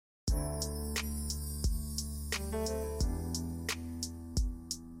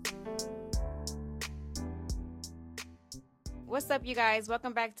What's up, you guys?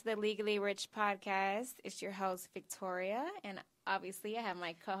 Welcome back to the Legally Rich podcast. It's your host, Victoria, and obviously I have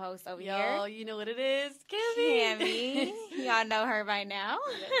my co-host over here. Yo, you know what it is, Cammy. Y'all know her by now.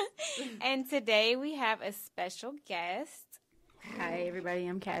 Yes. And today we have a special guest. Hi, everybody.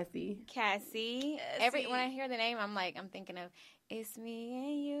 I'm Cassie. Cassie. When I hear the name, I'm thinking of It's Me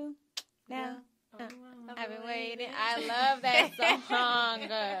and You. Now. I've been waiting. I love that song.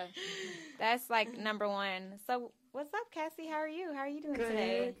 That's like number one. So, what's up, Cassie? How are you? How are you doing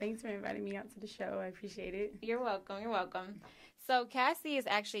today? Thanks for inviting me out to the show. I appreciate it. You're welcome. So, Cassie is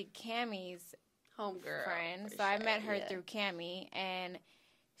actually Cammie's homegirl friend. So, I met her through Cammie, and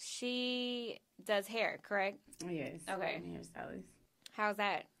she does hair, correct? Yes. Okay. I'm a hairstylist. How's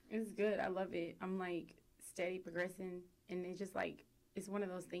that? It's good. I love it. I'm like steady progressing, and it's just like it's one of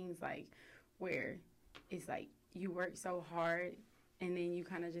those things like where it's like you work so hard, and then you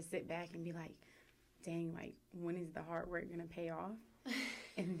kind of just sit back and be like, dang, like, when is the hard work going to pay off?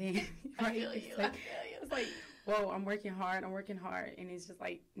 And then, it's like, whoa, I'm working hard, and it's just,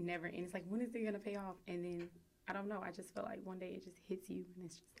 like, never, and it's like, when is it going to pay off? And then, I don't know, I just feel like one day it just hits you, and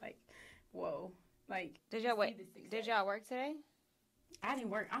it's just like, whoa. Like, Did y'all work today? I didn't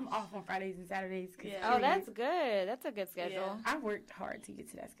work. I'm off on Fridays and Saturdays. Oh, that's good. That's a good schedule. Yeah. I worked hard to get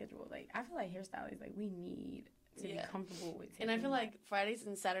to that schedule. Like, I feel like hairstylists, like, we need to be comfortable with taking. And I feel like Fridays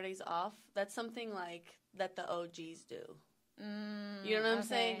and Saturdays off, that's something like that the OGs do. You know what I'm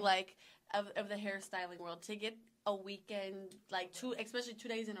saying? Like, of the hairstyling world, to get a weekend, like especially 2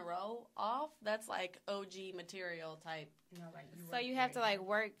 days in a row off, that's like OG material type. So you have to like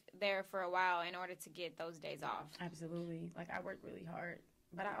work there for a while in order to get those days off. Absolutely. Like, I work really hard,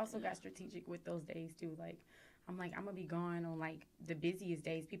 but I also got strategic with those days too. Like, I'm gonna be gone on like the busiest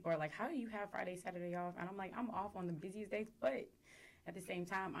days. People are like, how do you have Friday, Saturday off? And I'm like, I'm off on the busiest days, but at the same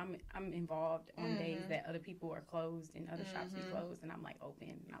time, I'm involved on days that other people are closed and other shops are closed, and I'm like open,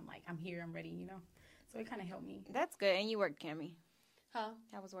 and I'm like, I'm here, I'm ready, you know. So it kind of helped me. That's good. And you worked, Cammie. Huh?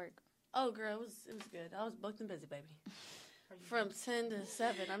 How was work? Oh, girl, it was good. I was booked and busy, baby. From 10 to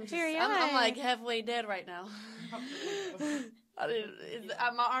 7. I'm like halfway dead right now.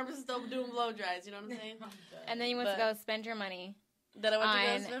 My arm is still doing blow dries, you know what I'm saying? And then you went to go spend your money. Then I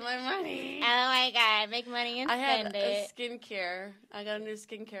went to go spend my money. Oh my God, make money and spend it. I had skincare. I got a new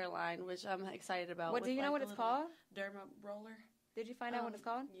skincare line, which I'm excited about. What do you know what it's called? Derma roller. Did you find out what it's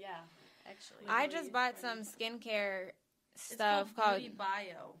called? Yeah, actually. I just bought some skincare stuff called Beauty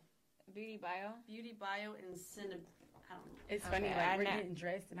Bio. Beauty Bio? Beauty Bio and Cinnamon. I don't know. It's funny, like, we're getting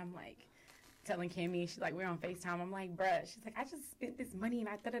dressed, and I'm like, telling Cammie, she's like, we're on FaceTime. I'm like, bruh. She's like, I just spent this money, and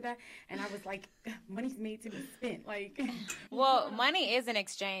and I was like, money's made to be spent. Like, well, money is an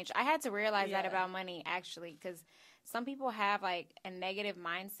exchange. I had to realize that about money, actually, because some people have, like, a negative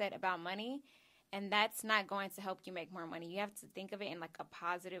mindset about money, and that's not going to help you make more money. You have to think of it in, like, a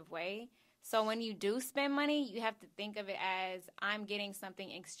positive way. So when you do spend money, you have to think of it as I'm getting something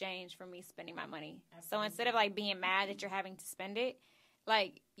in exchange for me spending my money. Absolutely. So instead of, like, being mad that you're having to spend it,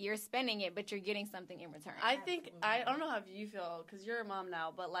 like, you're spending it, but you're getting something in return. I think, I don't know how you feel, because you're a mom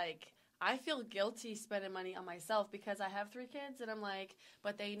now, but, like, I feel guilty spending money on myself because I have 3 kids, and I'm like,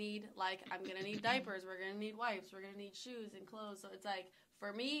 but they need, like, I'm going to need diapers, we're going to need wipes, we're going to need shoes and clothes. So it's like,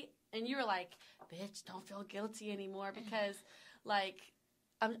 for me, and you were like, bitch, don't feel guilty anymore because, like,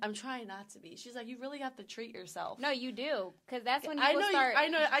 I'm trying not to be. She's like, you really have to treat yourself. No, you do, because that's when you will start. I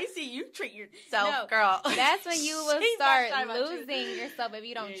know. I see you treat yourself, girl. That's when you will start losing yourself if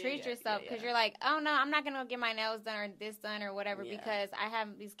you don't treat yourself. Because you're like, oh no, I'm not gonna get my nails done or this done or whatever because I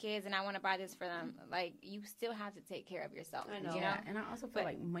have these kids and I want to buy this for them. Like, you still have to take care of yourself. I know. You know? And I also feel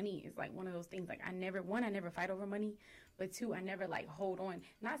like money is like one of those things. Like, I never fight over money, but 2, I never like hold on.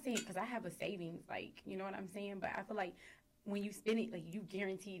 Not saying because I have a savings, like, you know what I'm saying, but I feel like when you spend it, like, you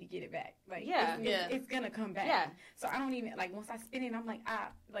guarantee to get it back. Like, it's gonna come back. Yeah. So I don't even, like, once I spend it, I'm like,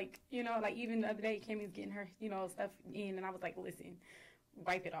 like, you know, like, even the other day, Cammie's getting her, you know, stuff in, and I was like, listen,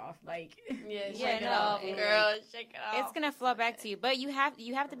 wipe it off. Like, shake it off, girl, shake it off. It's gonna flow back to you. But you have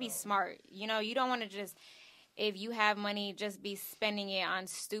to be smart. You know, you don't want to just, if you have money, just be spending it on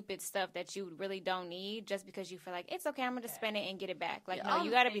stupid stuff that you really don't need just because you feel like, it's okay, I'm going to spend it and get it back. Like, no, you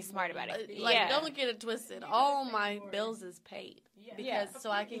got to be smart about it. Like, don't get it twisted. All my bills is paid. Because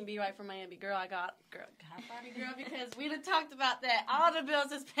so I can be right for Miami. Girl, because we done talked about that. All the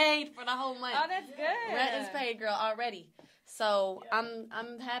bills is paid for the whole month. Oh, that's good. Rent is paid, girl, already. So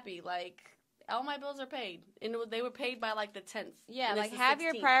I'm happy. Like, all my bills are paid. And they were paid by, like, the 10th. Yeah, like, have 16th.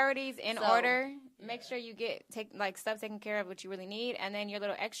 Your priorities in order. Make sure you take stuff taken care of what you really need, and then your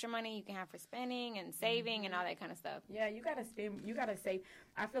little extra money you can have for spending and saving and all that kind of stuff. Yeah, you gotta spend. You gotta save.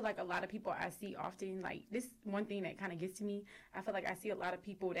 I feel like a lot of people I see often, like, this one thing that kind of gets to me. I feel like I see a lot of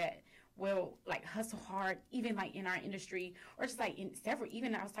people that will, like, hustle hard, even, like, in our industry, or just, like, in several.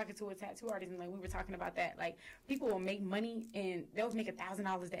 Even I was talking to a tattoo artist, and, like, we were talking about that. Like, people will make money, and they'll make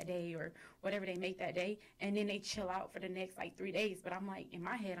 $1,000 that day or whatever they make that day, and then they chill out for the next, like, 3 days. But I'm like, in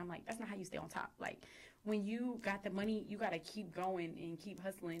my head, I'm like, that's not how you stay on top. Like, when you got the money, you got to keep going and keep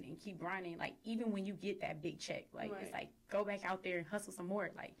hustling and keep grinding. Like, even when you get that big check, like, It's like, go back out there and hustle some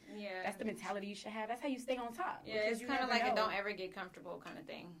more. Like, that's the mentality you should have. That's how you stay on top. Yeah, it's kind of like a don't ever get comfortable kind of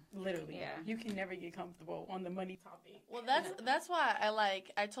thing. Literally. Yeah. You can never get comfortable on the money topic. Well, that's why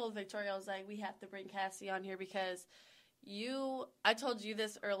I told Victoria, I was like, we have to bring Cassie on here because I told you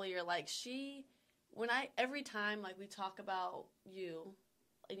this earlier, like, every time, like, we talk about you,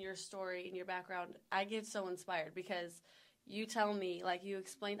 in your story, in your background, I get so inspired because you tell me, like, you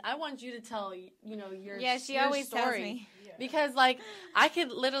explained. I want you to tell, your she your always story. tells me. Yeah. Because, like, I could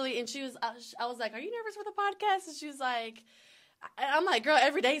literally, and I was like, are you nervous for the podcast? And she was like, I'm like, girl,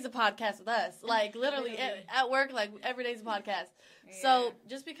 every day's a podcast with us. Like, literally, at work, like, every day's a podcast. Yeah. So,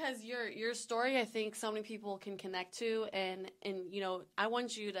 just because your story, I think so many people can connect to, and I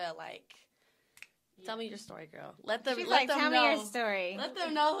want you to, like, tell me your story, girl. Tell me your story. Let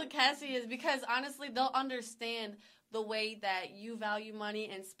them know who Cassie is, because honestly, they'll understand the way that you value money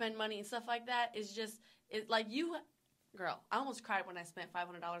and spend money and stuff like that. It's like you, girl. I almost cried when I spent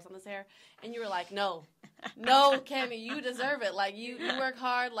 $500 on this hair, and you were like, "No, Cammie, you deserve it. Like you work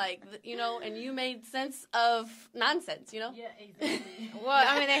hard, like and you made sense of nonsense, Yeah, exactly. Well,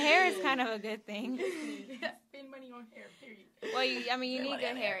 I mean, the hair is kind of a good thing. Spend money on hair, period. Well, you need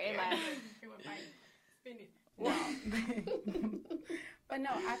good hair. It lasts. No. But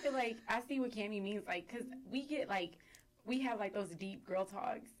no, I feel like I see what Cammie means, like, because we have, like, those deep girl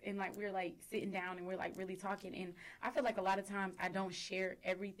talks, and, like, we're, like, sitting down and we're, like, really talking, and I feel like a lot of times I don't share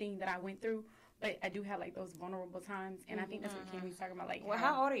everything that I went through, but I do have, like, those vulnerable times, and I think that's what Cammie's talking about. Like, well,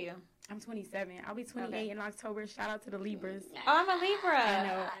 how old are you? I'm 27. I'll be 28 in October. Shout out to the Libras. Oh, I'm a Libra. I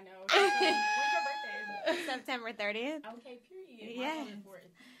know. When's your birthday? September 30th. Okay, period. Yeah.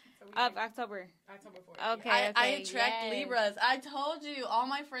 Of October 4th. Okay. I attract Libras. I told you, all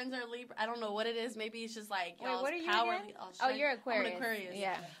my friends are Libra. I don't know what it is. Maybe it's just like y'all's what are you power. Again? You're Aquarius. I'm an Aquarius.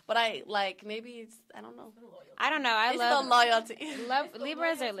 Yeah. But maybe it's, I don't know. I don't know. It's the loyalty.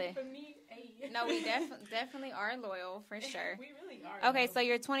 Libras are lit. No, we definitely are loyal for sure. We really are. Okay, so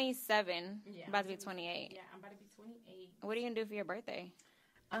you're 27. Yeah, about to be 28. Yeah, I'm about to be 28. What are you gonna do for your birthday?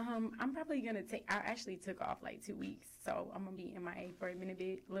 I'm probably gonna I actually took off like 2 weeks, so I'm gonna be MIA for a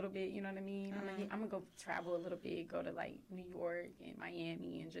little bit. You know what I mean? Mm-hmm. I'm gonna go travel a little bit, go to like New York and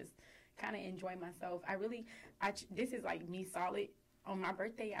Miami, and just kind of enjoy myself. This is like me solid. On my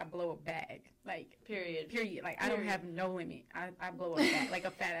birthday, I blow a bag, like period. Like I don't have no limit. I blow a bag, like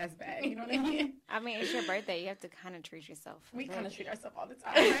a fat ass bag. You know what I mean? I mean, it's your birthday. You have to kind of treat yourself. We kind of treat ourselves all the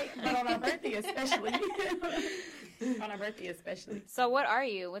time, right? But on our birthday, especially. On our birthday, especially. So, what are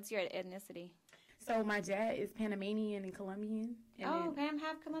you? What's your ethnicity? So my dad is Panamanian and Colombian. And okay, I'm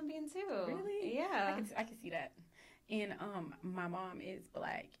half Colombian too. Really? Yeah. I can see that. And my mom is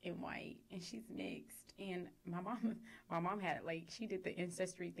black and white, and she's mixed. And my mom had, like, she did the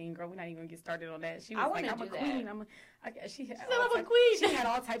ancestry thing, girl. We're not even gonna get started on that. She was like, I'm a queen. She said I'm a queen. She had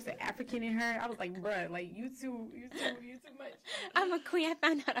all types of African in her. I was like, bruh, like you too much. I'm a queen. I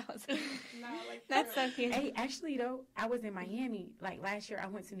found out I was. That's so cute. Hey, actually though, I was in Miami like last year. I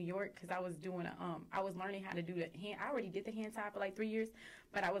went to New York because I was doing I was learning how to do the hand. I already did the hand tie for like 3 years,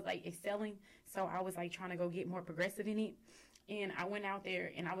 but I was like excelling, so I was like trying to go get more progressive in it. And I went out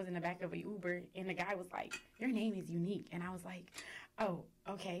there, and I was in the back of a Uber, and the guy was like, your name is unique. And I was like, oh,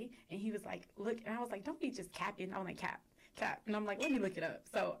 okay. And he was like, look. And I was like, don't be just capping. I'm like, cap. And I'm like, let me look it up.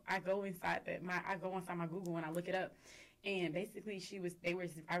 So I go inside my Google, and I look it up. And basically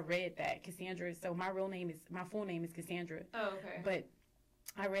I read that Cassandra, so my full name is Cassandra. Oh, okay. But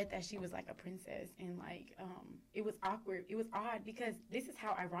I read that she was like a princess, and like, it was awkward. It was odd because this is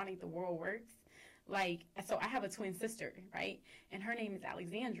how ironic the world works. Like, so I have a twin sister, right? And her name is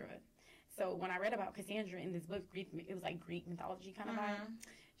Alexandra. So when I read about Cassandra in this book, it was like Greek mythology kind of vibe.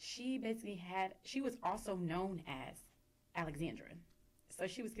 She was also known as Alexandra. So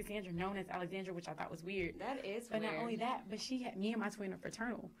she was Cassandra known as Alexandra, which I thought was weird. That is weird. But not only that, but me and my twin are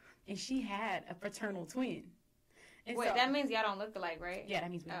fraternal. And she had a fraternal twin. And wait, that means y'all don't look alike, right? Yeah,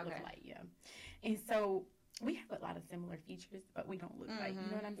 that means we don't look alike, yeah. And so we have a lot of similar features, but we don't look like, you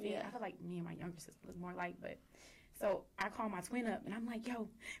know what I'm saying? Yeah. I feel like me and my younger sister look more alike, but So I call my twin up, and I'm like, yo,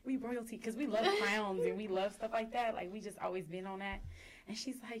 we royalty, because we love clowns, and we love stuff like that. Like, we just always been on that. And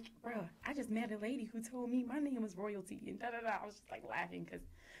she's like, bro, I just met a lady who told me my name was royalty, and da-da-da. I was just, like, laughing,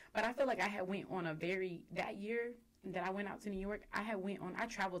 but I feel like I had went on that year that I went out to New York, I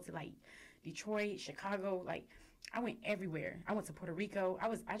traveled to, like, Detroit, Chicago, like, I went everywhere. I went to Puerto Rico.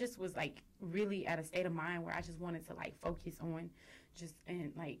 I just was, like, really at a state of mind where I just wanted to, like, focus on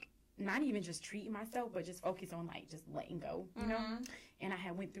like, not even just treating myself, but just focus on, like, just letting go, you know? And I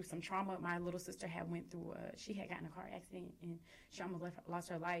had went through some trauma. My little sister had went through, she had gotten in a car accident, and she almost lost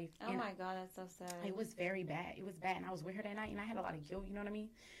her life. Oh, my God, that's so sad. It was very bad. It was bad, and I was with her that night, and I had a lot of guilt, you know what I mean?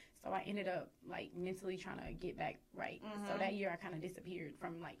 So I ended up, like, mentally trying to get back right. So that year, I kind of disappeared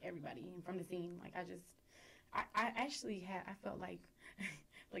from, like, everybody and from the scene. Like, I actually I felt like,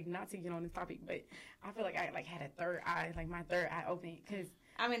 like, not to get on this topic, but I feel like I, like, had a third eye, like, my third eye open, because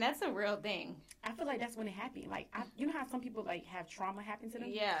I mean, that's a real thing. I feel like that's when it happened. Like, you know how some people, like, have trauma happen to them?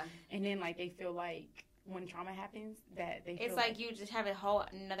 Yeah. And then, like, they feel like when trauma happens that they feel it's like you just have a whole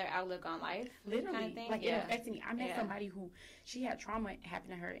another outlook on life. Literally. Kind of thing. Like, it affected me. I met somebody who, she had trauma happen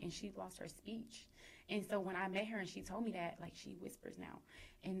to her, and she lost her speech. And so when I met her and she told me that, like, she whispers now.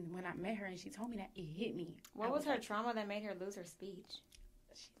 And when I met her and she told me that, it hit me. What was her trauma that made her lose her speech?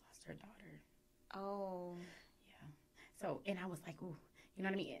 She lost her daughter. Oh. Yeah. So, and I was like, ooh. You know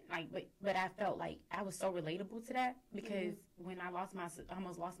what I mean? Like, but I felt like I was so relatable to that, because when I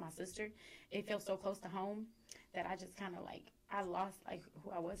almost lost my sister, it felt so close to home that I just kind of, like, I lost, like,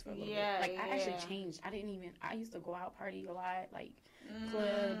 who I was for a little bit. Like, I actually changed. I used to go out, party a lot, like,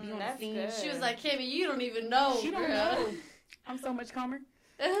 club, be on the scene. She was like, Kimmy, you don't even know. She don't know. I'm so much calmer.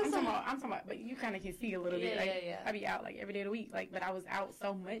 I'm talking about, but you kind of can see a little bit. Like, I be out, like, every day of the week, like, but I was out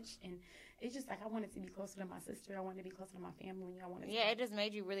so much, and it's just, like, I wanted to be closer to my sister. I wanted to be closer to my family. It just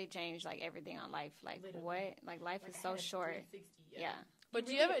made you really change, like, everything on life. Like, literally. What? Like, life is so short. Yeah. But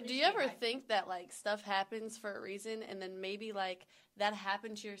do you ever think that, like, stuff happens for a reason, and then maybe, like, that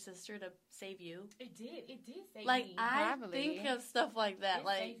happened to your sister to save you? It did save like, me. Like, I think of stuff like that. It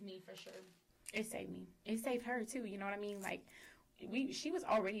saved me, for sure. It saved me. It saved her, too. You know what I mean? Like, she was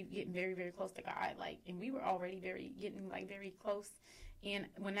already getting very, very close to God. Like, and we were already getting very close. And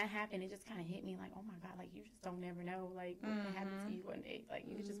when that happened, it just kind of hit me like, oh, my God, like, you just don't never know, like, what can happen to you one day. Like,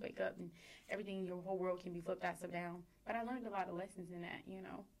 you can just wake up and everything, your whole world can be flipped upside down. But I learned a lot of lessons in that, you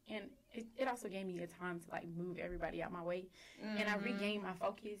know. And it also gave me a time to, like, move everybody out my way. And I regained my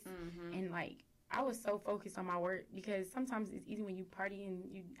focus. And, like, I was so focused on my work, because sometimes it's easy when you party and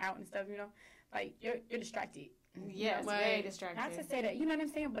you out and stuff, you know. Like, you're distracted. Yeah, it's very distracting. Not to say that, you know what I'm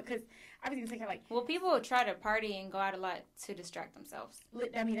saying? Because I was even thinking, like, well, people try to party and go out a lot to distract themselves.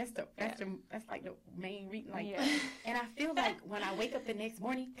 I mean, that's like the main reason. Like, and I feel like when I wake up the next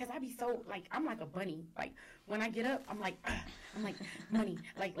morning, because I be so, like, I'm like a bunny. Like, when I get up, I'm like money.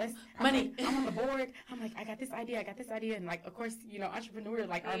 Like, money. I'm on the board. I'm like, I got this idea, and, like, of course, you know, entrepreneur,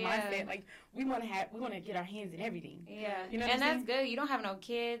 like, our mindset, like, we want to get our hands in everything. Yeah, you know, and that's good. You don't have no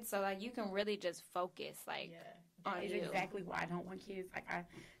kids, so, like, you can really just focus, like. That is exactly why I don't want kids. Like, I'm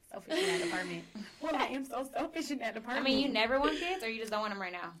selfish in that department. Well, I am so selfish in that department. I mean, you never want kids, or you just don't want them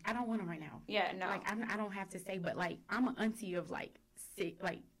right now? I don't want them right now. Yeah, no. Like, I don't have to say, but, like, I'm an auntie of, like,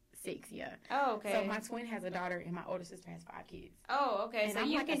 six, yeah. Oh, okay. So my twin has a daughter, and my older sister has 5 kids. Oh, okay. And so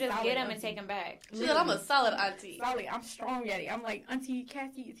you can just get them and take them back. She said, I'm a solid auntie. Solid. I'm strong at it. I'm like, Auntie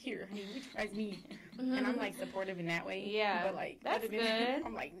Cassie is here. I mean, which you guys need. And I'm, like, supportive in that way. Yeah. But, like, that's good.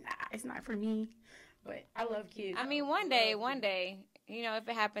 I'm like, nah, it's not for me. But I love kids. I mean, one day, you know, if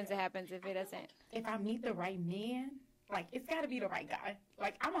it happens, it happens. If it doesn't. If I meet the right man, like, it's got to be the right guy.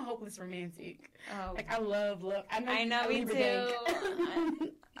 Like, I'm a hopeless romantic. Oh. Like, I love. I know me too.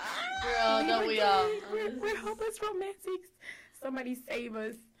 Girl, don't we all? We're hopeless romantics. Somebody save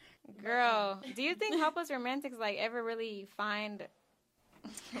us. Girl, do you think hopeless romantics, like, ever really find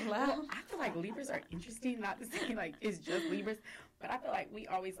love? Well, I feel like Libras are interesting. Not to say, like, it's just Libras. But I feel like we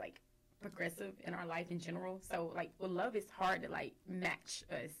always, like, progressive in our life in general. So, like, with love, it's hard to, like, match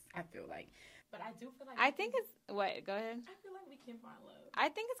us, I feel like. But I do feel like... I think it's... What? Go ahead. I feel like we can find love. I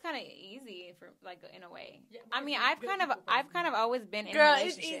think it's kind of easy, for, like, in a way. Yeah, I mean, I've kind of always been in Girl,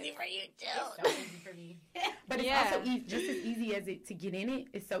 relationships. it's easy for you, too. It's so easy for me. But it's also easy, just as easy as it to get in it,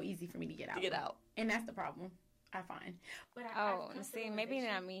 it's so easy for me to get out. And that's the problem, I find. But see, maybe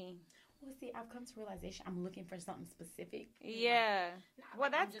not me. Well, see, I've come to realization I'm looking for something specific. Yeah. Well,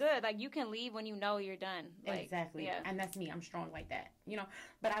 that's good. Like, you can leave when you know you're done. Like, exactly. Yeah. And that's me. I'm strong like that, you know.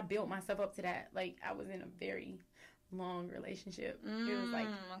 But I built myself up to that. Like, I was in a very long relationship. It was like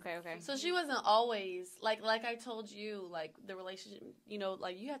okay. So she wasn't always like I told you, like the relationship, you know,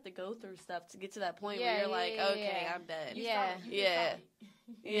 like you have to go through stuff to get to that point where you're like, okay, I'm done.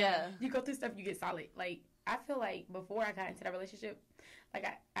 Yeah. You go through stuff, you get solid. Like I feel like before I got into that relationship, like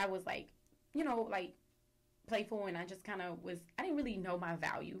I was like, you know, like playful, and I just kind of was. I didn't really know my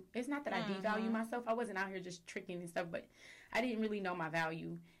value. It's not that I devalue myself. I wasn't out here just tricking and stuff, but I didn't really know my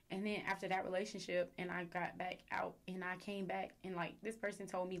value. And then after that relationship, and I got back out, and I came back, and like this person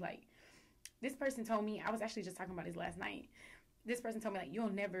told me, I was actually just talking about this last night. This person told me, like, you'll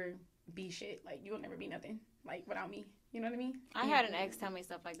never be shit. Like, you'll never be nothing, like, without me. You know what I mean? I had an ex tell me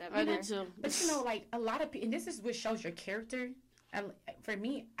stuff like that. I did too. But, you know, like, a lot of people, and this is what shows your character. For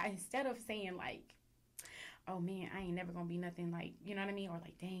me, instead of saying, like, oh, man, I ain't never going to be nothing, like, you know what I mean? Or,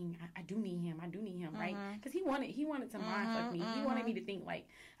 like, dang, I do need him, right? Because he wanted to mind fuck me. He wanted me to think, like,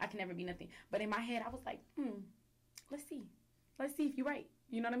 I can never be nothing. But in my head, I was like, let's see. Let's see if you're right.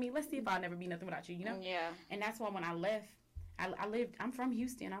 You know what I mean? Let's see if I'll never be nothing without you, you know? Yeah. And that's why when I left, I'm from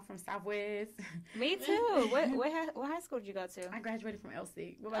Houston. I'm from Southwest. Me too. What high school did you go to? I graduated from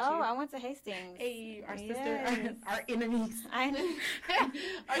LC. What about you? I went to Hastings. Hey, our sister, our enemies. I know.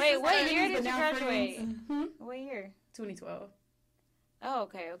 Wait, what year did you graduate? What year? 2012. Oh,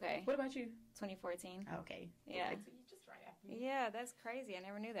 okay. What about you? 2014. Okay. Yeah. So you just right after me. Yeah, that's crazy. I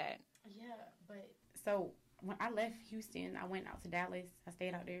never knew that. Yeah, but So when I left Houston, I went out to Dallas. I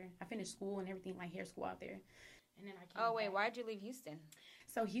stayed out there. I finished school and everything, like hair school out there. And then I came Oh, wait, back. why'd you leave Houston?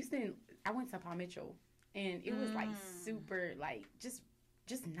 So Houston, I went to Paul Mitchell, and it was like super, like just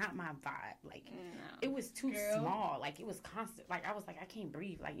not my vibe. Like it was too small. Like it was constant. Like I was like, I can't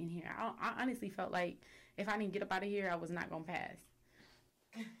breathe. Like in here, I honestly felt like if I didn't get up out of here, I was not gonna pass.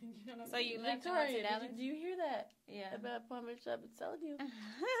 So you left and went to Dallas? Did you hear that? Yeah. About Palmer's I've been telling you.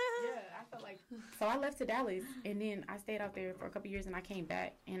 Yeah, I felt like. So I left to Dallas, and then I stayed out there for a couple years, and I came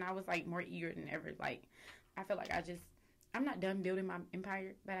back, and I was like more eager than ever. Like I feel like I'm not done building my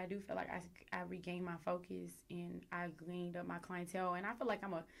empire, but I do feel like I regained my focus, and I gleaned up my clientele, and I feel like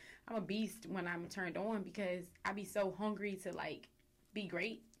I'm a beast when I'm turned on because I be so hungry to like be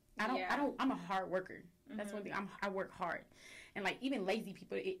great. I'm a hard worker. That's one thing. I work hard. And like even lazy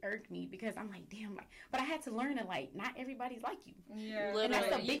people, it irked me because I'm like, damn, like, but I had to learn that like not everybody's like you. Yeah,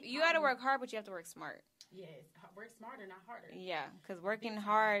 literally. You got to work hard, but you have to work smart. Yes, work smarter, not harder. Yeah, because working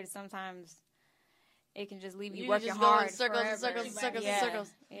hard sometimes it can just leave you, You working just hard go in circles and forever. circles and circles yeah. and circles.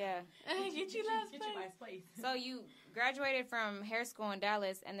 Yeah. Get you last place. So you graduated from hair school in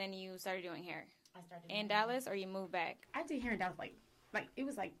Dallas, and then you started doing hair I started in Dallas, or you moved back? I did hair in Dallas, like it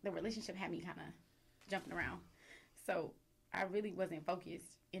was like the relationship had me kind of jumping around, so I really wasn't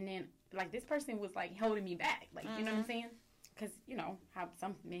focused. And then like this person was like holding me back, like you know what I'm saying? Because you know how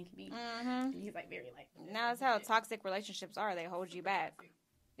some men can be. And he's like very like. Now that's how toxic relationships are. They hold you back.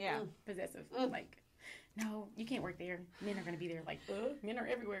 Yeah. Possessive. Like, no, you can't work there. Men are gonna be there. Like, men are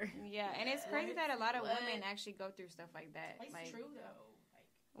everywhere. Yeah, and it's crazy that a lot of women actually go through stuff like that. It's like, true though. Like,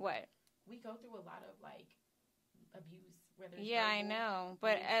 what? we go through a lot of like abuse. Whether it's Yeah, I verbal, know,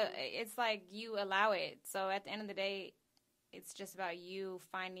 but it's like you allow it. So at the end of the day, it's just about you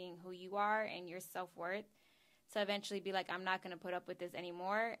finding who you are and your self-worth to eventually be like, I'm not going to put up with this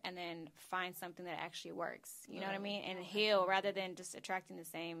anymore, and then find something that actually works. You know what I mean? And heal rather than just attracting the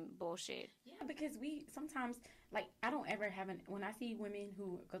same bullshit. Yeah, because we sometimes, like, I don't ever have when I see women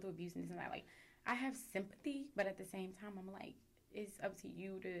who go through abuse and this and that, like, I have sympathy, but at the same time, I'm like, it's up to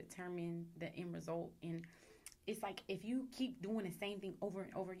you to determine the end result. And it's like, if you keep doing the same thing over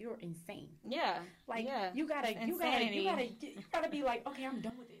and over, you're insane. Yeah. Like, yeah. you gotta be like, okay, I'm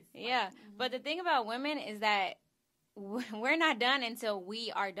done with this. Yeah. Like, but the thing about women is that we're not done until we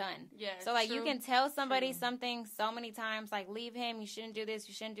are done. Yeah. So, like, true. you can tell somebody something so many times, like, leave him, you shouldn't do this,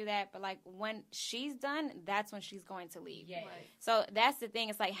 you shouldn't do that. But, like, when she's done, that's when she's going to leave. Yes. Right. So, that's the thing.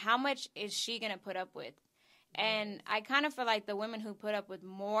 It's like, how much is she going to put up with? And I kind of feel like the women who put up with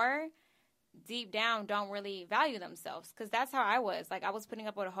more, deep down, don't really value themselves. Because that's how I was. Like, I was putting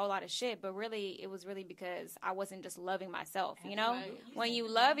up with a whole lot of shit, but really, it was really because I wasn't just loving myself, you know? Right. When you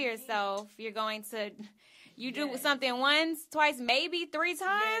love yourself, you're going to... You do something once, twice, maybe 3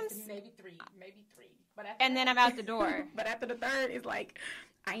 times. Yes, maybe three. But And then I'm out the door. But after the third, it's like,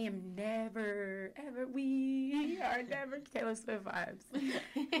 I am never, ever, we are never Taylor Swift vibes.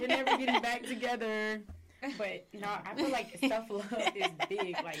 You're never getting back together. But, you know, I feel like self-love is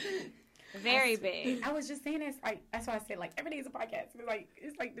big. Like, Very big. I was just saying this, like, that's why I said, like, every day is a podcast.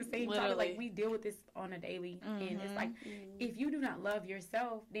 It's like the same topic. Like, we deal with this on a daily. And it's like, if you do not love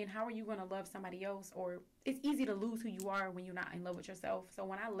yourself, then how are you going to love somebody else? Or it's easy to lose who you are when you're not in love with yourself. So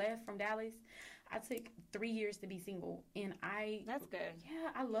when I left from Dallas, I took 3 years to be single, and That's good. Yeah,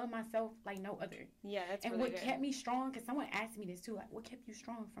 I love myself like no other. Yeah, that's and really what good. kept me strong, because someone asked me this too, like, what kept you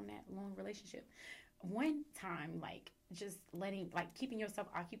strong from that long relationship? One time, like, just keeping yourself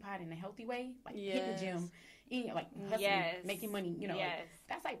occupied in a healthy way, like hitting the gym, eating, like hustling, making money, like,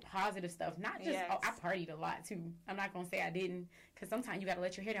 that's like positive stuff. Not just, I partied a lot too. I'm not going to say I didn't, because sometimes you got to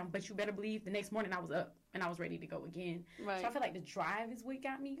let your hair down, but you better believe the next morning I was up and I was ready to go again. Right. So I feel like the drive is what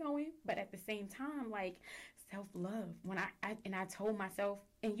got me going, but at the same time, like, self-love. When I told myself,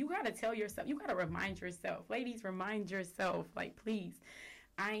 and you got to tell yourself, you got to remind yourself, ladies, remind yourself, like, please,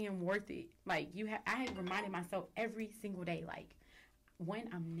 I am worth it. Like, I had reminded myself every single day, like,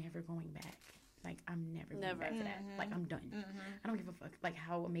 I'm never going back. Like, I'm never going back to that. Like, I'm done. I don't give a fuck, like,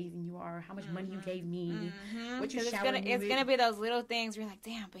 how amazing you are, how much money you gave me, what you showered me with. It's gonna be those little things where you're like,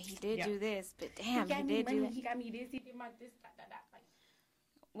 damn, but he did do this. But damn, he did do that. He got me this. He did my this. Like,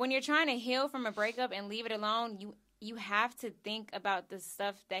 when you're trying to heal from a breakup and leave it alone, you have to think about the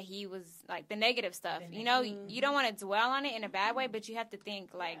stuff that he was, like, the negative stuff. You know, you don't want to dwell on it in a bad way, but you have to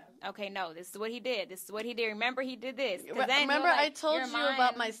think, like, okay, no, this is what he did. This is what he did. Remember, he did this. Remember, I told you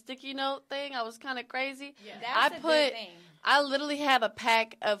about my sticky note thing? I was kind of crazy. Yeah. That's a good thing. I literally have a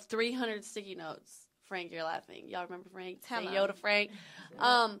pack of 300 sticky notes. Frank, you're laughing. Y'all remember Frank? Say yo to Frank.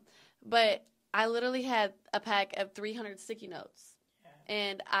 But I literally had a pack of 300 sticky notes.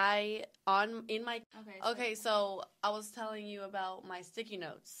 And so I was telling you about my sticky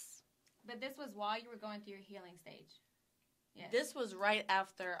notes. But this was while you were going through your healing stage. Yes. This was right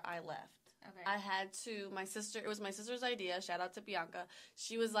after I left. Okay. I had to, it was my sister's idea, shout out to Bianca.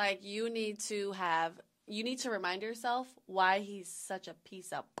 She was like, you need to remind yourself why he's such a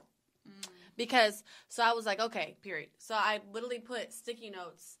piece of because, so I was like, okay, period. So I literally put sticky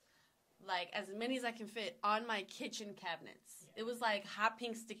notes, like as many as I can fit, on my kitchen cabinets. It was like hot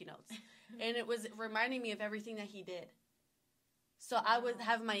pink sticky notes. And it was reminding me of everything that he did. So I would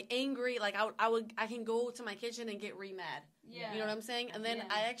have my angry, like I can go to my kitchen and get mad. Yeah. You know what I'm saying? And then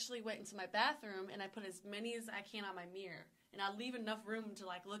I actually went into my bathroom and I put as many as I can on my mirror. And I leave enough room to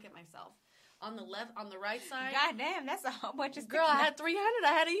like look at myself. On the right side. God damn, that's a whole bunch of girl, I had 300.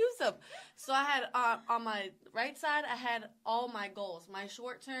 I had to use them. So I had, on my right side, I had all my goals. My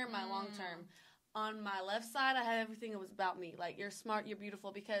short term, my long term. On my left side, I had everything that was about me. Like, you're smart, you're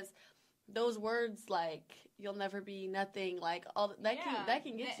beautiful. Because those words, like, you'll never be nothing, like, all that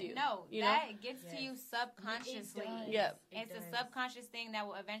can get to you. No, you that know? Gets to you subconsciously. Yep. It's a subconscious thing that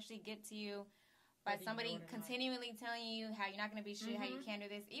will eventually get to you by somebody continually telling you how you're not going to be shit, how you can't do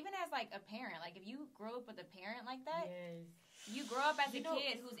this. Even as, like, a parent. Like, if you grow up with a parent like that, you grow up as a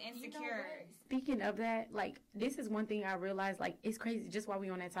kid who's insecure. Speaking of that, like, this is one thing I realized, like, it's crazy, just while we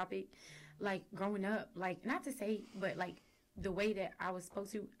on that topic, like, growing up, like, not to say, but, like, the way that I was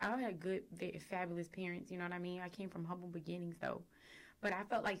supposed to, I had good, fabulous parents, you know what I mean? I came from humble beginnings, though. But I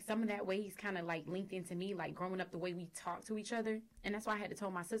felt like some of that ways kind of, like, linked into me, like, growing up, the way we talk to each other. And that's why I had to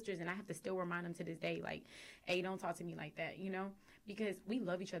tell my sisters, and I have to still remind them to this day, like, hey, don't talk to me like that, you know? Because we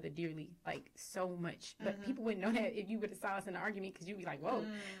love each other dearly, like, so much. But people wouldn't know that if you would have saw us in an argument, because you'd be like, whoa.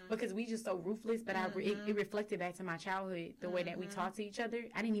 Because we just so ruthless. But it reflected back to my childhood, the way that we talk to each other.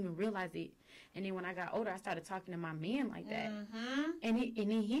 I didn't even realize it. And then when I got older, I started talking to my man like that. And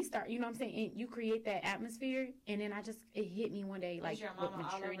then he started, you know what I'm saying? And you create that atmosphere. And then it hit me one day, like, with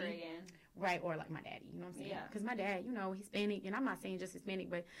maturity. Right, or like my daddy, you know what I'm saying? Because my dad, you know, Hispanic, and I'm not saying just Hispanic,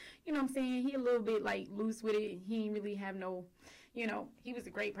 but, you know what I'm saying? He a little bit, like, loose with it. He didn't really have no, you know, he was a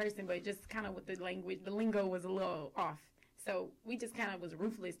great person, but just kind of with the language, the lingo was a little off. So we just kind of was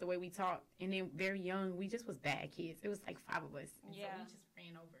ruthless the way we talked. And then very young, we just was bad kids. It was like 5 of us. And so we just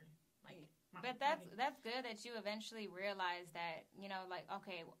ran over. But that's good that you eventually realized that, you know, like,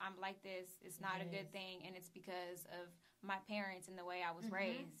 okay, I'm like this. It's not a good thing, and it's because of my parents and the way I was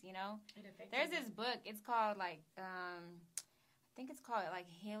raised, you know? There's this book. It's called, like, I think it's called, like,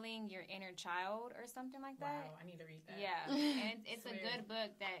 Healing Your Inner Child or something like that. Wow, I need to read that. Yeah, and it's a good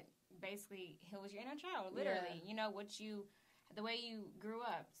book that basically heals your inner child, literally. You know, the way you grew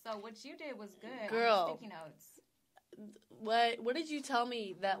up. So what you did was good. Girl. On the sticky notes. What did you tell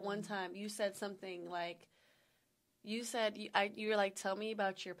me that one time? You said something like, you were like, tell me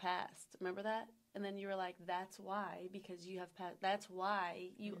about your past. Remember that? And then you were like, that's why, because you have past. That's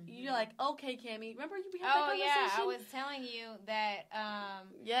why you're like, okay, Cammie. Remember we had that conversation? Oh yeah, I was telling you that.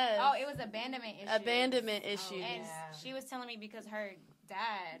 Yes. Oh, it was abandonment issues. Abandonment issues. And she was telling me because her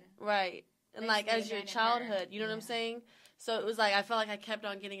dad. Right. And like as your childhood, you know what I'm saying? So it was like I felt like I kept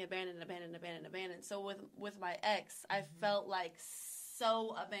on getting abandoned. So with my ex, I felt like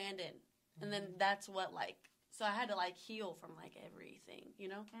so abandoned, and then that's what like. So I had to like heal from like everything, you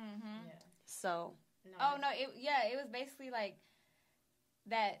know. So. No. It was basically like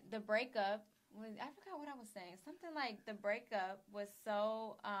that. The breakup was, I forgot what I was saying. Something like the breakup was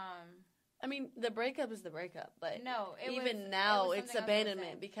so. I mean, the breakup is the breakup, but no, now it's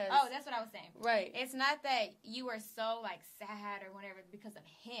abandonment because. Oh, that's what I was saying. Right. It's not that you were so like sad or whatever because of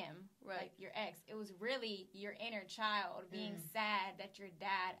him, right? Like your ex. It was really your inner child being sad that your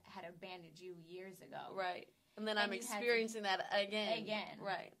dad had abandoned you years ago. Right. And then I'm experiencing that again.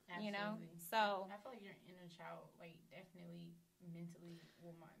 Right. Absolutely. You know? So I feel like your inner child, like, definitely mentally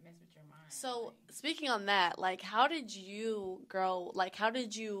will mess with your mind. So, speaking on that, like, how did you grow? Like, how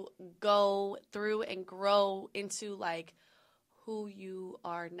did you go through and grow into, like, who you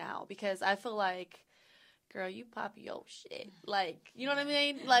are now? Because I feel like, girl, you pop your shit. Like, you know what I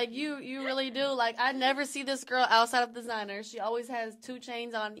mean? Like, you really do. Like, I never see this girl outside of designer. She always has 2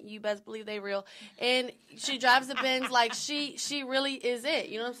 chains on. You best believe they real. And she drives the Benz. Like, she really is it.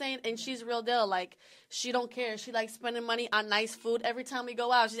 You know what I'm saying? And she's real deal. Like, she don't care. She likes spending money on nice food. Every time we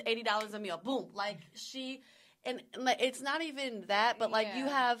go out, she's $80 a meal. Boom. Like, and like, it's not even that, but, like, you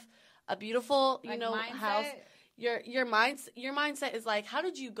have a beautiful, you know, mindset. House. Your mindset is, like, how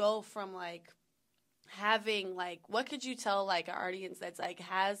did you go from, like, having, like, what could you tell, like, our audience that's, like,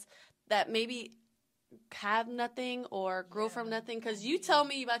 has that maybe have nothing or grow from nothing? Because you tell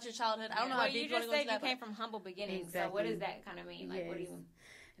me about your childhood. I don't know how deep you just said you came from humble beginnings. Exactly. So what does that kind of mean? Like, what do you?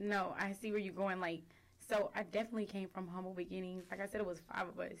 No, I see where you're going. Like, so I definitely came from humble beginnings. Like I said, it was 5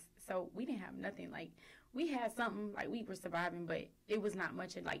 of us, so we didn't have nothing. Like, we had something, like, we were surviving, but it was not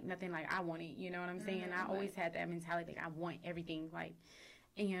much of, like, nothing like I wanted. You know what I'm saying? I always had that mentality, like, I want everything, like.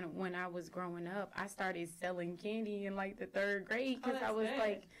 And when I was growing up, I started selling candy in, like, the 3rd grade because I was good.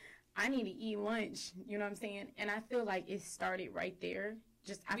 Like, I need to eat lunch. You know what I'm saying? And I feel like it started right there.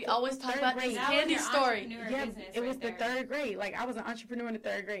 We always talk about this candy story. Yeah, it was the 3rd grade. Like, I was an entrepreneur in the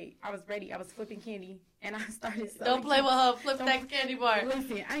 3rd grade. I was ready. I was flipping candy, and I started selling. Don't play with her. Flip that candy bar.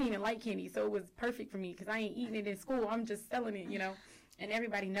 Listen, I didn't even like candy, so it was perfect for me because I ain't eating it in school. I'm just selling it, you know? And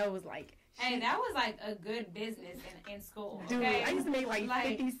everybody knows, like, hey, that was like a good business in school. Dude, okay? I used to make like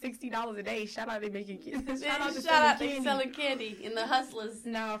 $50, $60 a day. Shout out to making kids. Shout out to selling candy in the hustlers.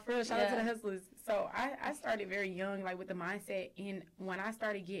 No, for real. Shout out to the hustlers. So I started very young, like, with the mindset. And when I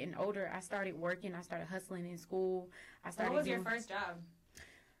started getting older, I started working. I started hustling in school. What was your first job?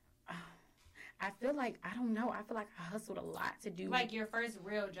 I feel like, I don't know. I feel like I hustled a lot to do. Like your first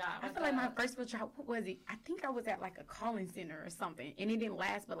real job. I feel like my first real job, what was it? I think I was at like a calling center or something. And it didn't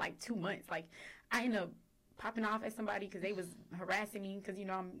last but like 2 months. Like, I ended up popping off at somebody because they was harassing me because, you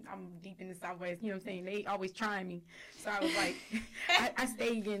know, I'm deep in the Southwest. You know what I'm saying? They always trying me. So I was like, I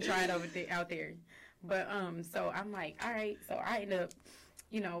stayed getting tried out there. But, so I'm like, all right. So I ended up,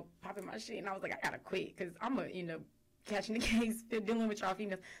 you know, popping my shit. And I was like, I got to quit because I'm going to end up catching the case, dealing with y'all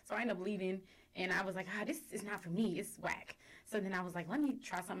females. So I ended up leaving. And I was like, this is not for me. It's whack. So then I was like, let me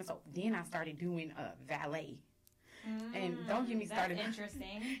try something. So then I started doing valet. And don't get me started. That's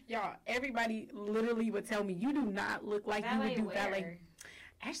interesting. Y'all, everybody literally would tell me, you do not look like you would do valet.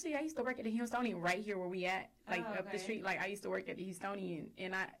 Actually, I used to work at the Houstonian right here where we at, like up the street. Like, I used to work at the Houstonian.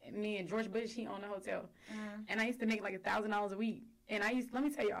 And me and George Bush, he owned the hotel. And I used to make like $1,000 a week. And let me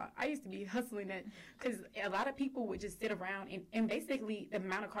tell y'all, I used to be hustling that because a lot of people would just sit around and basically the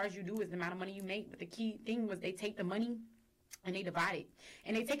amount of cars you do is the amount of money you make. But the key thing was they take the money and they divide it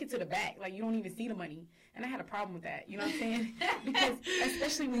and they take it to the back. Like, you don't even see the money. And I had a problem with that. You know what I'm saying? Because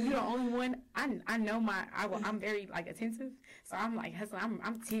especially when you're the only one, I know I'm very, like, attentive. So I'm like hustling.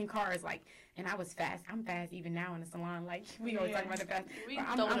 I'm 10 cars, like, and I was fast. I'm fast even now in the salon. Like, we always talk about the fast.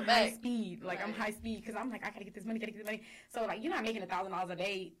 I'm high speed. Like, I'm high speed because I'm like, I got to get this money, So, like, you're not making $1,000 a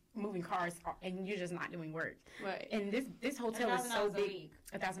day moving cars and you're just not doing work. Right. And this hotel is so big.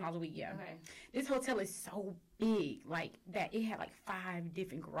 $1,000 a week, yeah. Okay. This hotel is so big, like, that it had, like, 5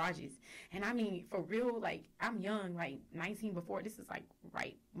 different garages. And, I mean, for real, like, I'm young, like, 19 before. This is, like,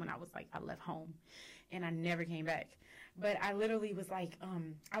 right when I was, like, I left home. And I never came back. But I literally was, like,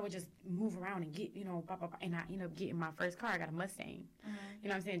 I would just move around and get, you know, blah, blah, blah. And I ended up getting my first car. I got a Mustang. You know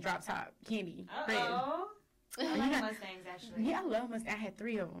what I'm saying? Drop top, candy, red. I like Mustangs, actually. Yeah, I love Mustangs. I had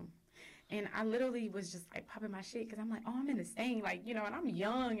 3 of them. And I literally was just, like, popping my shit because I'm like, oh, I'm in a Mustang. Like, you know, and I'm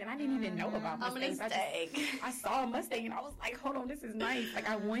young, and I didn't even know about Mustangs. I saw a Mustang, and I was like, hold on, this is nice. Like,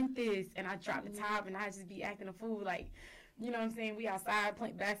 I want this. And I dropped the top, and I just be acting a fool. Like, you know what I'm saying? We outside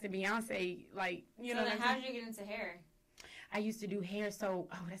playing Bass and Beyonce. Like, you know what I'm saying? So how did you get into hair? I used to do hair. So,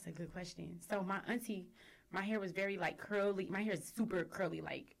 that's a good question. So, my auntie, my hair was very, like, curly. My hair is super curly,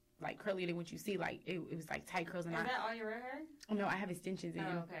 like curlier than what you see. Like, it was, like, tight curls. And is that all your real hair? Oh, no, I have extensions in.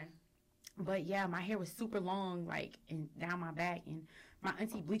 Oh, okay. But, yeah, my hair was super long, like, and down my back. And my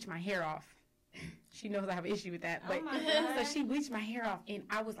auntie bleached my hair off. she knows I have an issue with that. But so she bleached my hair off, and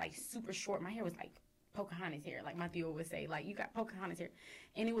I was like super short. My hair was like Pocahontas hair, like my Theo would say, like you got Pocahontas hair,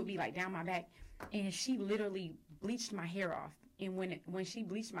 and it would be like down my back. And she literally bleached my hair off. And when she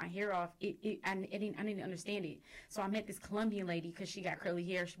bleached my hair off, I didn't understand it. So I met this Colombian lady because she got curly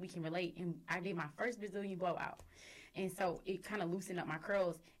hair. We can relate. And I did my first Brazilian blowout. And so it kind of loosened up my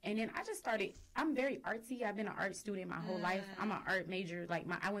curls. And then I just started, I'm very artsy. I've been an art student my whole life. I'm an art major. Like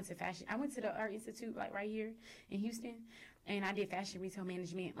I went to fashion. I went to the Art Institute, like right here in Houston. And I did fashion retail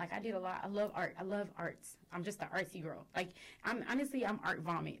management. Like I did a lot. I love art. I love arts. I'm just an artsy girl. Like I'm art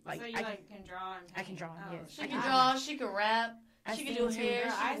vomit. Like so you can draw and paint. I can draw. Yes. She can draw. She can rap. She can do hair.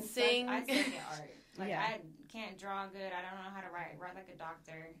 She can sing. I suck at art. Like I can't draw good. I don't know how to write like a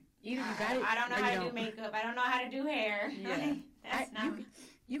doctor. Either you got it. I don't know how to do makeup. I don't know how to do hair. Yeah. That's not.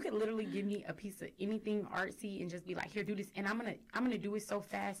 You could literally give me a piece of anything artsy and just be like, here, do this, and I'm gonna do it so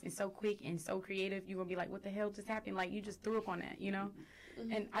fast and so quick and so creative. You're gonna be like, what the hell just happened? Like you just threw up on that, you know?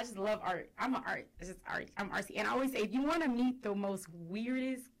 Mm-hmm. And I just love art. I'm an art. It's just art. I'm artsy, and I always say, if you want to meet the most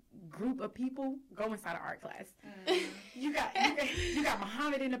weirdest group of people, go inside an art class. You got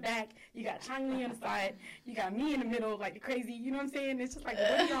Muhammad in the back, you got Chang Li on the side, you got me in the middle, like the crazy, you know what I'm saying? It's just like,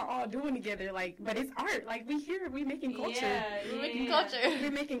 what are y'all all doing together? Like, but it's art. Like we making culture. We're making culture.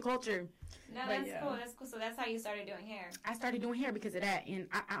 We're making culture. No, that's cool. That's cool. So that's how you started doing hair. I started doing hair because of that, and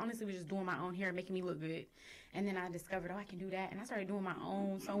I honestly was just doing my own hair, making me look good. And then I discovered, I can do that, and I started doing my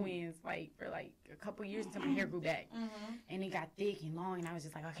own sew-ins like for like a couple years until my hair grew back, and it got thick and long, and I was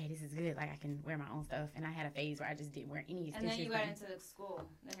just like, okay, this is good. Like I can wear my own stuff, and I had a phase where I just didn't wear any extensions. And then you got into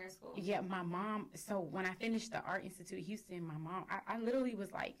the hair school. Yeah, my mom. So when I finished the Art Institute of Houston, my mom, I literally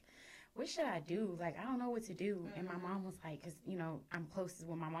was like, what should I do? Like, I don't know what to do. And my mom was like, because, you know, I'm closest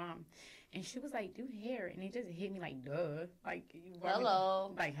with my mom. And she was like, do hair. And it just hit me like, duh. Like,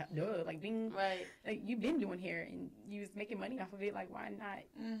 hello. Like, duh. Like, being, right. Like, you've been doing hair and you was making money off of it. Like, why not,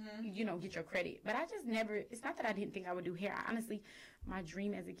 you know, get your credit? But I just never, it's not that I didn't think I would do hair. Honestly, my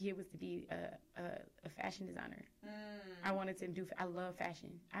dream as a kid was to be a fashion designer. I wanted to do, I love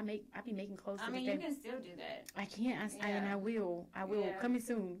fashion. I be making clothes. I mean, you can still do that. I can, and I will. Yeah. Coming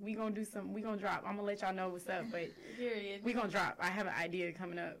soon. We gonna drop. I'm gonna let y'all know what's up, but period. We gonna drop. I have an idea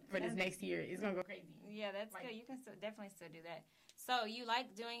coming up for this next year. It's gonna go crazy. Yeah, that's good. You can definitely still do that. So you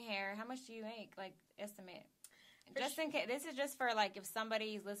like doing hair. How much do you make? Like, estimate. Just in case, this is just for like if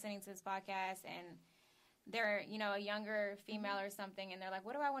somebody's listening to this podcast and they're, you know, a younger female or something, and they're like,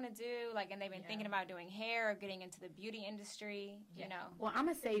 what do I want to do? Like, and they've been thinking about doing hair or getting into the beauty industry, you know. Well, I'm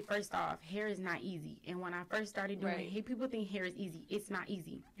going to say, first off, hair is not easy. And when I first started doing it, people think hair is easy. It's not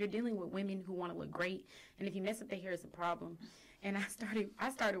easy. You're dealing with women who want to look great, and if you mess up their hair, it's a problem. And I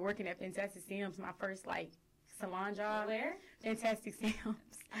started working at Fantastic Sims, my first, like, salon job. Where? Fantastic Sims.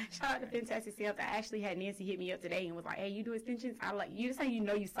 Shout out to Fantastic Sims. I actually had Nancy hit me up today and was like, hey, you do extensions? I like, you just say you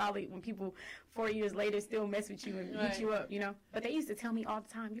know you solid when people 4 years later still mess with you and hit you up, you know? But they used to tell me all the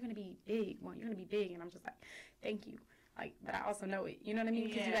time, you're going to be big. Well, you're going to be big. And I'm just like, thank you. Like, but I also know it. You know what I mean?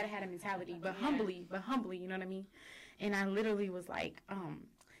 Because you got to have a mentality. But humbly, you know what I mean? And I literally was like,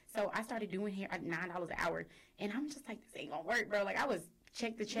 so I started doing hair at $9 an hour. And I'm just like, this ain't going to work, bro. Like, I was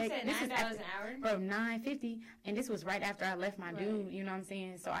check the check. You said $9 an hour? Bro, $9.50. And this was right after I left my dude, you know what I'm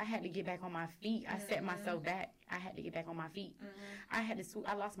saying? So I had to get back on my feet. I set myself back. I had to get back on my feet.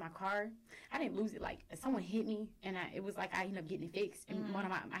 I lost my car. I didn't lose it. Like, someone hit me, and it was like I ended up getting it fixed. And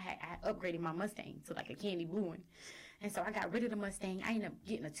I had upgraded my Mustang to, like, a candy blue one. And so I got rid of the Mustang. I ended up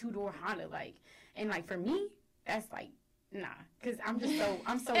getting a 2-door Honda, like. And, like, for me, that's, like, nah. Because I'm just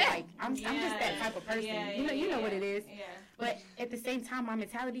I'm just that type of person. You know what it is. Yeah. But at the same time, my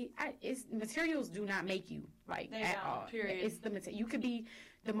mentality, materials do not make you, like, at all. Period. It's the material. You could be,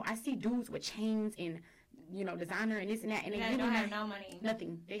 I see dudes with chains and, you know, designer and this and that. And they don't have no money.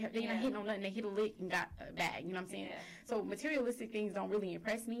 Nothing. They're not hitting on nothing. They hit a lick and got a bag. You know what I'm saying? Yeah. So materialistic things don't really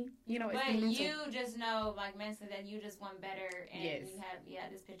impress me. You know, it's but you just know, like, mentally, that you just want better. And you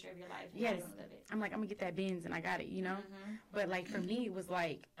have, this picture of your life. Yes. I'm like, I'm going to get that Benz and I got it, you know? But, like, for me, it was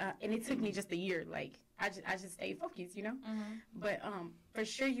like, and it took me just a year, like, I just stayed focused, you know? But for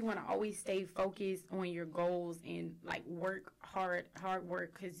sure you want to always stay focused on your goals and, like, work hard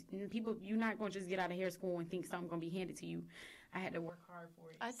work, because people, you're not going to just get out of hair school and think something's going to be handed to you. I had to work hard for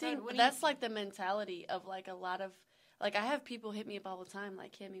it. I think that's, like, the mentality of, like, a lot of, like, I have people hit me up all the time,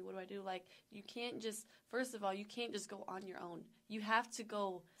 like, Kimmy, what do I do? Like, you can't just, first of all, you can't just go on your own. You have to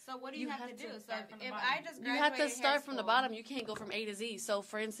go. So what do you have to do? So if I just graduated you have to start from the bottom. You can't go from A to Z. So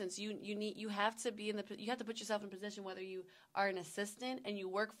for instance, you have to be you have to put yourself in a position whether you are an assistant and you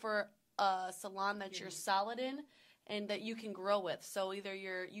work for a salon that you're solid in and that you can grow with. So either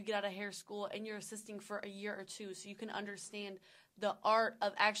you get out of hair school and you're assisting for a year or two, so you can understand the art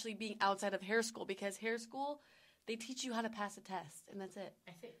of actually being outside of hair school, because hair school, they teach you how to pass a test, and that's it.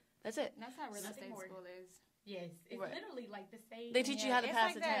 That's how real estate school is. Yes, it's literally like the same. They teach you how to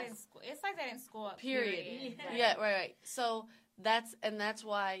pass a test. It's like that in school. Period. Yeah, right. So that's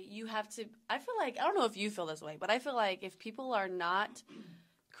why you have to. I feel like, I don't know if you feel this way, but I feel like if people are not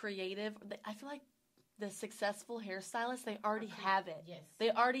creative, I feel like the successful hairstylists, they already have it. Yes. They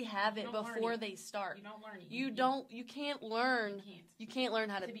already have it before they start. You don't learn it. You can't learn. You can't learn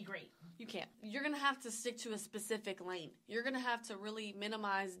how to be great. You can't. You're going to have to stick to a specific lane. You're going to have to really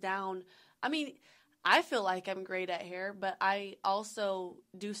minimize down. I mean, I feel like I'm great at hair, but I also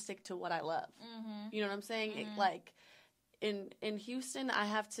do stick to what I love. Mm-hmm. You know what I'm saying? Mm-hmm. Like in Houston, I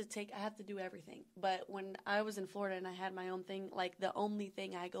have to do everything. But when I was in Florida and I had my own thing, like the only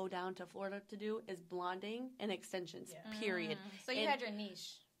thing I go down to Florida to do is blonding and extensions. Yeah. Period. So you had your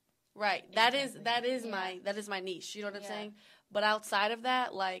niche. Right. Exactly. That is my niche. You know what I'm saying? But outside of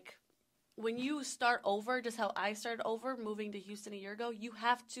that, like when you start over, just how I started over moving to Houston a year ago, you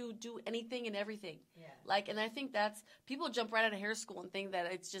have to do anything and everything. Yeah. Like, and I think that's, people jump right out of hair school and think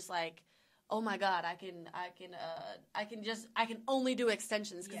that it's just like, oh my God, I can only do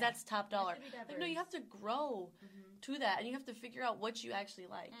extensions because that's top dollar. Like, no, you have to grow to that, and you have to figure out what you actually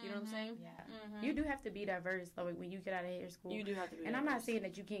like. You know what I'm saying? Yeah. You do have to be diverse, though, when you get out of hair school. You do have to be diverse. And I'm not saying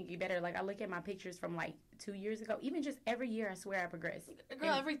that you can't get better. Like, I look at my pictures from, like, 2 years ago. Even just every year, I swear I progress.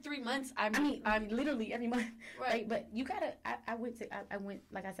 Girl, every 3 months, I'm literally every month. Right. But you gotta, I went,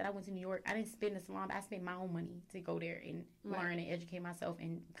 like I said, I went to New York. I didn't spend a salon, but I spent my own money to go there and learn and educate myself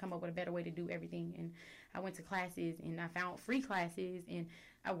and come up with a better way to do everything. And I went to classes, and I found free classes, and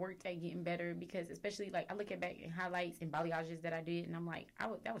I worked at getting better, because especially, like, I look at back in highlights and balayages that I did, and I'm like,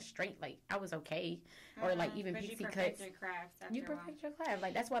 that was straight. Like, I was okay. Or, like, even pixie cuts. You perfect your craft.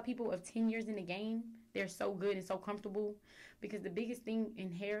 Like, that's why people of 10 years in the game, they're so good and so comfortable, because the biggest thing in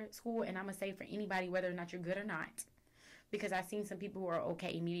hair school, and I'm going to say for anybody, whether or not you're good or not, because I've seen some people who are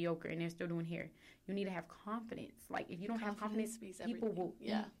okay, mediocre, and they're still doing hair. You need to have confidence. Like, if you don't have confidence, people will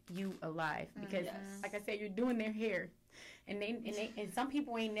eat you alive. Because, like I said, you're doing their hair. And some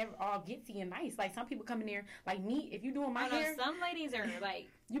people ain't never all glitzy and nice. Like, some people come in there, like me, if you doing my hair. Some ladies are like.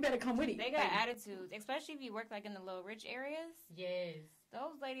 You better come with it. They got attitudes, especially if you work, like, in the little rich areas. Yes.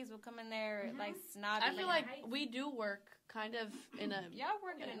 Those ladies will come in there, like, snobby. I feel like we do work kind of in a y'all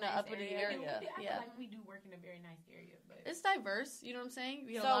work in a nice uppity area. I feel like we do work in a very nice area, but it's diverse. You know what I'm saying?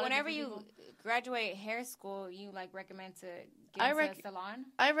 So whenever you graduate hair school, you like recommend to get into a salon?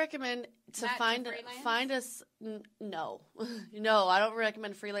 I recommend to find us. No, no, I don't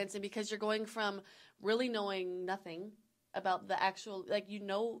recommend freelancing, because you're going from really knowing nothing about the actual, like, you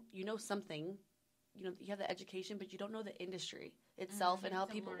know something. You know, you have the education, but you don't know the industry itself and how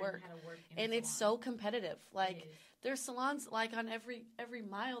people work. And it's so competitive. Like, there's salons, like, on every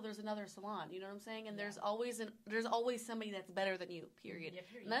mile there's another salon. You know what I'm saying? And there's always somebody that's better than you, period. Yeah,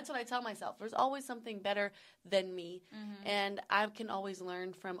 period. And that's what I tell myself. There's always something better than me. And I can always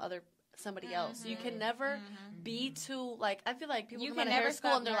learn from somebody else. You can never be too, like, I feel like people come out of hair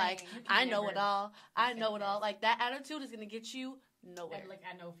school and they're like, I know it all. I know it all. Like, that attitude is going to get you nowhere. And, like,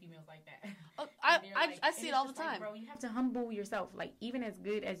 I know females like that. I see it all the time. Like, bro, you have to humble yourself. Like, even as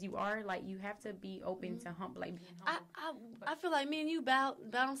good as you are, like, you have to be open to being humble. I feel like me and you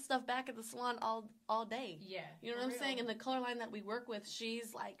bounce stuff back at the salon all day. Yeah. You know what I'm saying? And the color line that we work with,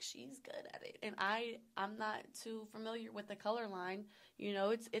 she's good at it. And I'm not too familiar with the color line. You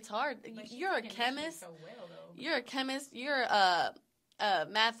know, it's hard. You're a chemist. So well, though. You're a chemist. You're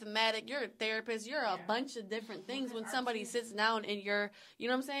mathematic, you're a therapist, you're a bunch of different things when somebody sits down and you know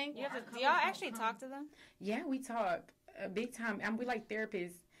what I'm saying? Do y'all actually talk to them? Yeah, we talk big time. And we like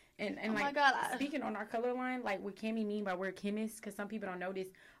therapists. And oh like, my God, speaking on our color line, like what Cammy mean by we're chemists, because some people don't know this,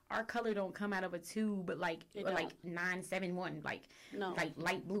 our color don't come out of a tube, but like 971, like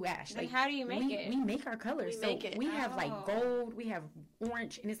light blue ash. Like, how do you make it? We make our colors. We have like gold, we have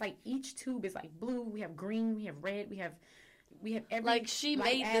orange, and it's like each tube is like blue. We have green, we have red, we have every, like, she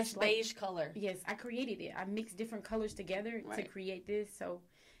made this beige color. Yes, I created it. I mixed different colors together to create this. So,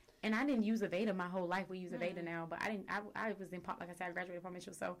 and I didn't use Aveda my whole life. We use Aveda now, but I was in like I said, I graduated from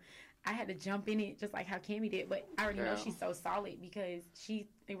Mitchell, so I had to jump in it just like how Cammy did. But I already know she's so solid, because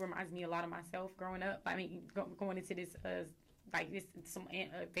it reminds me a lot of myself growing up. I mean, going into this some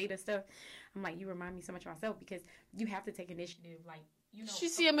Aveda stuff, I'm like, you remind me so much of myself, because you have to take initiative, like. You know, she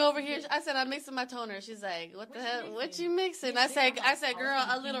see me over here. I said, I'm mixing my toner. She's like, what the hell? What you mixing? I said, girl,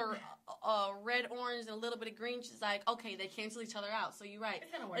 a little red, orange, and a little bit of green. She's like, okay, they cancel each other out. So you're right.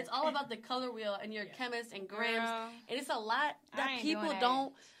 It's gonna work. It's all about the color wheel and your chemist and grams. Girl, And it's a lot I that ain't people doing that.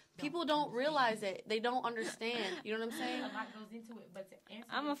 don't. People don't realize it. They don't understand. You know what I'm saying? A lot goes into it, but to answer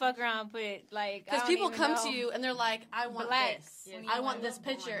I'm your gonna fuck question- around and put it like Because I don't people even come know. to you and they're like, I want Black. this. Yes. I want I this love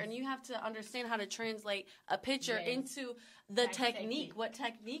picture. blondes. And you have to understand how to translate a picture Yes. into the That technique, technique. what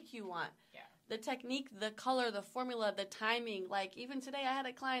technique you want. Yeah. The technique, the color, the formula, the timing. Like, even today, I had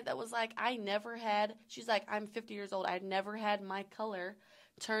a client that was like, she's like, I'm 50 years old. I'd never had my color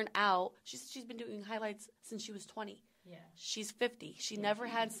turn out. She's been doing highlights since she was 20. Yeah. She's 50. She never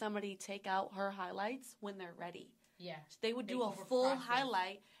had somebody take out her highlights when they're ready. Yeah. They would do They a full overprocess.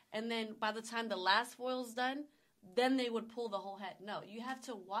 highlight, and then by the time the last foil's done, then they would pull the whole head. No, you have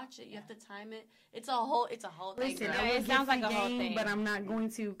to watch it. You have to time it. It's a whole thing. Listen, girl. Yeah, I will it sounds give like the a whole game, thing. but I'm not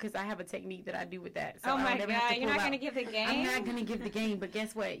going to because I have a technique that I do with that. So Oh I my don't ever have god, to you're pull not out. gonna give the game. I'm not gonna give the game, but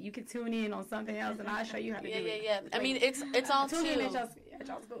guess what? You can tune in on something else, and I'll show you how to do it. Yeah. I mean, it's all Tune in at too.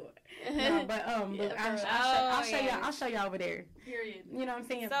 y'all's school. No, but Yeah, I'll show yeah. y'all. I'll show y'all over there. Period. You know what I'm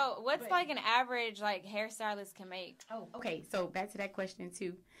saying? So, what's But- like an average like hairstylist can make? Oh, okay. So back to that question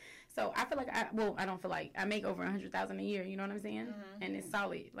too. So I feel like I don't feel like I make over $100,000 a year. You know what I'm saying? Mm-hmm. And it's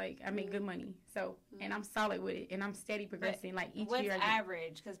solid. Like I make good money. So and I'm solid with it, and I'm steady progressing. Like each What's year.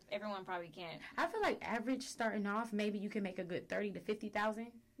 average? Because everyone probably can't. I feel like average starting off, maybe you can make a good 30 to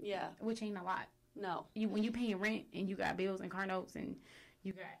 50,000, Yeah. which ain't a lot. No. When you paying rent and you got bills and car notes and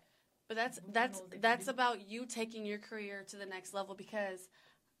you got. But that's about you taking your career to the next level, because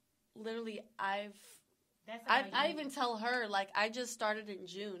literally That's I even tell her, like, I just started in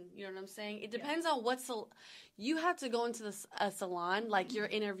June. You know what I'm saying? It depends on what you have to go into a salon like you're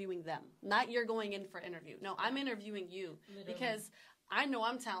interviewing them, not you're going in for interview. No, I'm interviewing you because I know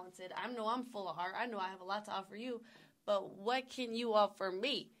I'm talented. I know I'm full of heart. I know I have a lot to offer you. But what can you offer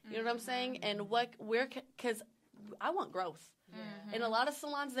me? You know what I'm saying? And because I want growth. Yeah. In a lot of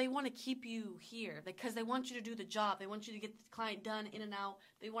salons, they want to keep you here because they want you to do the job. They want you to get the client done in and out.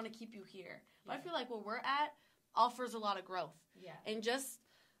 They want to keep you here. But I feel like where we're at offers a lot of growth. Yeah. And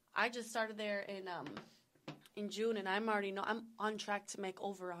I just started there in June, and I'm on track to make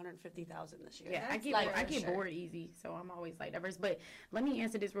over $150,000 this year. Yeah, I get bored easy, so I'm always like diverse. But let me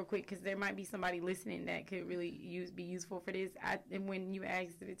answer this real quick because there might be somebody listening that could really be useful for this. And when you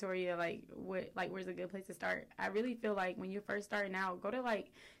asked Victoria, where's a good place to start? I really feel like when you're first starting out, go to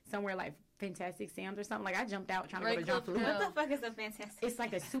somewhere like Fantastic Sam's or something. Like I jumped out trying to go to John Flew. What the fuck is a fantastic? It's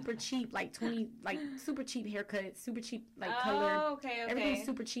like a super cheap, super cheap haircut, super cheap color. Oh, okay. Everything's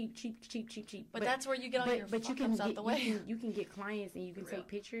super cheap. But that's where you get all your fuck-ups out the way. You can get clients and you can take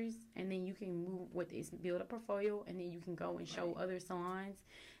pictures and then you can move with this, build a portfolio, and then you can go and show other salons.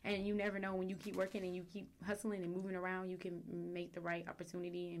 And you never know, when you keep working and you keep hustling and moving around, you can make the right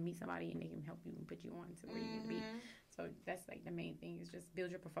opportunity and meet somebody and they can help you and put you on to where you need to be. So that's like the main thing, is just build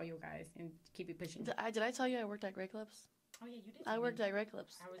your portfolio, guys, and keep it pushing. Did I tell you I worked at Great Clips? Oh yeah, you did. I worked at Great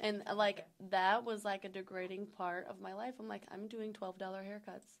Clips, and that was like a degrading part of my life. I'm like, I'm doing $12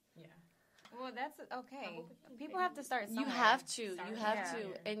 haircuts. Yeah. Well, that's okay. People have to start somewhere. You have to,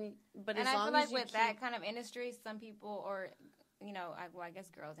 Yeah. but And as I long feel like as you with keep, that kind of industry, some people, or I guess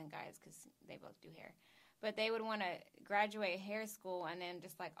girls and guys, because they both do hair, but they would want to graduate hair school and then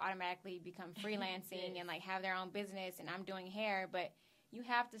just automatically become freelancing and have their own business. And I'm doing hair, but you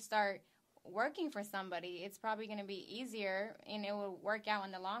have to start working for somebody. It's probably going to be easier and it will work out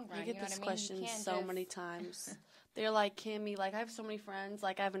in the long run. I get you know this what question You can't so just... many times. They're like, Kimmy, I have so many friends.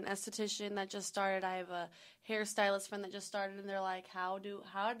 I have an esthetician that just started. I have a hairstylist friend that just started, and they're like, how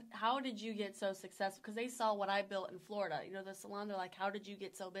did you get so successful? Because they saw what I built in Florida. The salon. They're like, how did you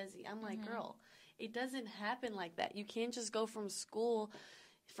get so busy? I'm like, girl, it doesn't happen like that. You can't just go from school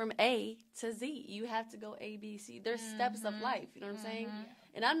from A to Z. You have to go A, B, C. There's steps of life. You know what I'm saying?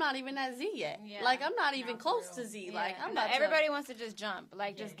 And I'm not even at Z yet. Yeah. I'm not even close to Z. Yeah. I'm about everybody wants to just jump,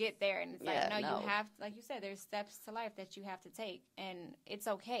 just get there. And it's Yeah, no, no. you have, like you said, there's steps to life that you have to take. And it's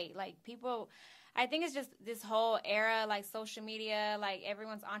okay. People, I think it's just this whole era, social media,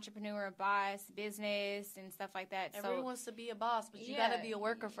 everyone's entrepreneur, boss, business, and stuff like that. Everyone wants to be a boss, but you got to be a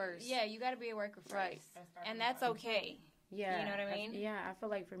worker first. Yeah, you got to be a worker first. Right. And that's okay. Yeah. You know what I mean? I feel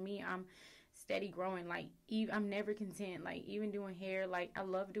like for me, I'm steady growing. I'm never content. Even doing hair, I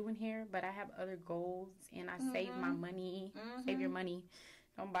love doing hair, but I have other goals, and I save my money. Save your money.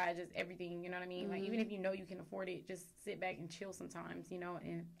 Don't buy just everything, you know what I mean? Even if you can afford it, just sit back and chill sometimes,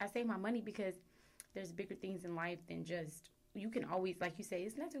 and I save my money because there's bigger things in life than just, you can always, like you say,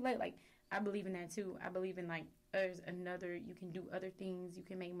 it's not too late. I believe in that too. I believe in there's another, you can do other things, you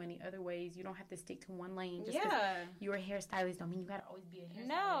can make money other ways. You don't have to stick to one lane. Just you're a hairstylist don't mean you gotta always be a hairstylist.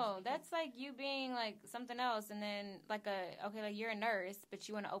 No, that's like you being like something else, and then like like you're a nurse, but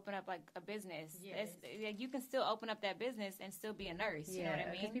you want to open up like a business. Yes. You can still open up that business and still be a nurse. You know what I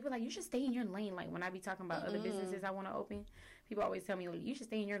mean? Because people are like, you should stay in your lane. Like when I be talking about other businesses I want to open, people always tell me, like, you should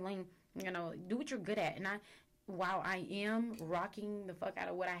stay in your lane. You know, do what you're good at. And while I am rocking the fuck out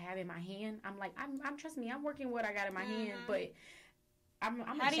of what I have in my hand, I'm like, I'm trust me, I'm working what I got in my hand, but I'm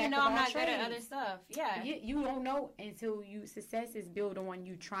how do you know I'm not good at other stuff? Yeah. You don't know until success is built on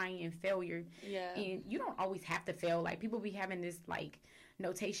you trying and failure. Yeah. And you don't always have to fail. Like, people be having this, like,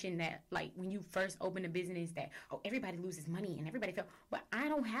 notation that, like, when you first open a business that, everybody loses money and everybody fail. But I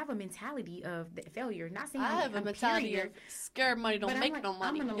don't have a mentality of the failure. Not saying I have a mentality of scared money don't make no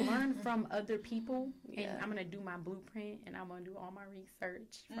money. I'm going to learn from other people, and I'm going to do my blueprint, and I'm going to do all my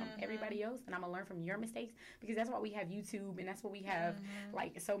research from everybody else, and I'm going to learn from your mistakes, because that's why we have YouTube, and that's why we have,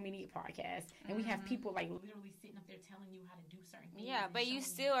 like, so many podcasts, and we have people, like, literally sitting up there telling you how to do certain things. Yeah, but you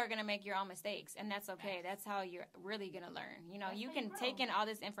still are going to make your own mistakes, and that's okay. That's how you're really going to learn. You know, you can take in all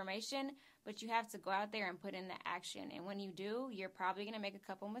this information, but you have to go out there and put in the action. And when you do, you're probably going to make a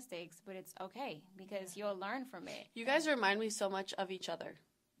couple mistakes, but it's okay because you'll learn from it. You guys remind me so much of each other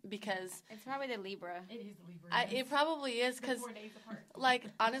because... It's probably the Libra. It is the Libra. It probably is because, 4 days apart. like,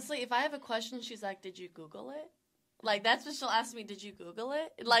 honestly, if I have a question, she's like, did you Google it? Like, that's what she'll ask me, did you Google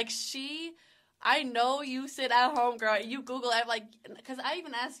it? Like, I know you sit at home, girl, and you Google it, like, because I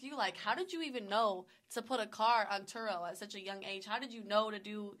even ask you, like, how did you even know to put a car on Turo at such a young age? How did you know to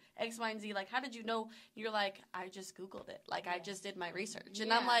do X, Y, and Z? Like, how did you know? You're like, I just Googled it. Like, I just did my research.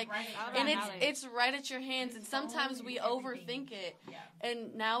 And I'm like, and it's right at your hands, and sometimes we overthink it. Yeah.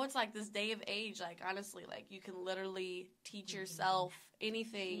 And now it's like this day of age, like, honestly, like, you can literally teach yourself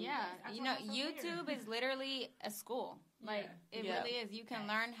anything. Yeah, you know, YouTube is literally a school. Like, it really is. You can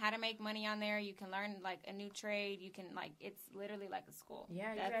learn how to make money on there. You can learn, like, a new trade. You can, like, it's literally like a school.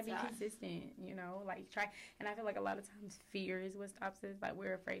 Yeah, you gotta be consistent, you know, like, try. And I feel like a lot of times fear is what stops us. Like,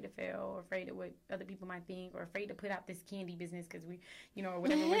 we're afraid to fail, or afraid of what other people might think, or afraid to put out this candy business because we, you know, or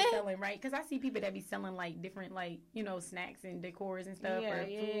whatever we're selling, right? Because I see people that be selling, like, different, like, you know, snacks and decors and stuff.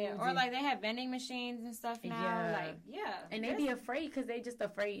 Or, like, they have vending machines and stuff now. Yeah. Like, and they be afraid because they just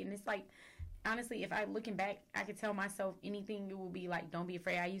afraid. And it's like, honestly, if I looking back, I could tell myself anything, it will be like, don't be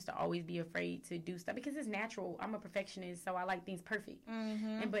afraid. I used to always be afraid to do stuff because it's natural. I'm a perfectionist, so I like things perfect.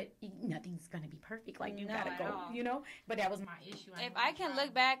 But nothing's gonna be perfect. Like, you gotta go, you know. But that was my issue. If I can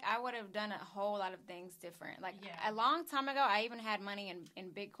look back, I would have done a whole lot of things different. Like, a long time ago, I even had money in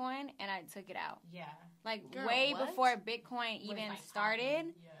Bitcoin, and I took it out. Yeah. Like, Girl, way what? before Bitcoin even like started.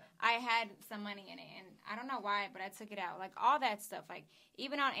 Yeah. I had some money in it, and I don't know why, but I took it out. Like, all that stuff. Like,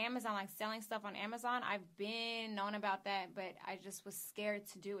 even on Amazon, like, selling stuff on Amazon, I've been known about that, but I just was scared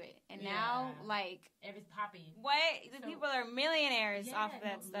to do it. And now, like... It's popping. What? The people are millionaires off of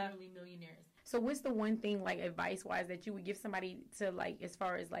that stuff. Literally millionaires. So what's the one thing, like, advice-wise that you would give somebody to, like, as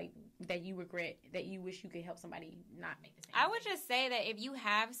far as, like, that you regret, that you wish you could help somebody not make the same I would just say that if you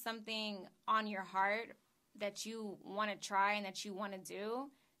have something on your heart that you want to try and that you want to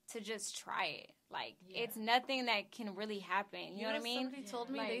do, to just try it. Like, it's nothing that can really happen. You know what I mean? Somebody told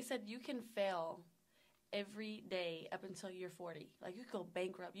me, they said you can fail every day up until you're 40. Like, you could go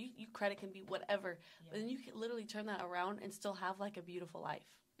bankrupt. You credit can be whatever. But then you can literally turn that around and still have, like, a beautiful life.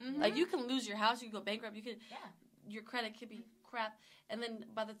 Like, you can lose your house. You can go bankrupt. You could, your credit could be crap. And then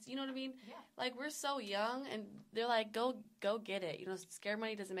you know what I mean? Yeah. Like, we're so young, and they're like, go get it. You know, scared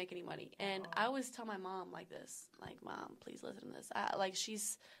money doesn't make any money. And I always tell my mom like this, like, Mom, please listen to this. Like,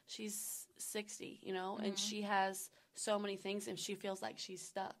 she's 60, you know, and she has so many things, and she feels like she's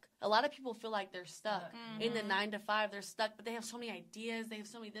stuck. A lot of people feel like they're stuck in the 9 to 5. They're stuck, but they have so many ideas. They have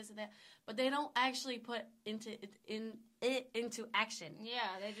so many this and that, but they don't actually put into action. Yeah,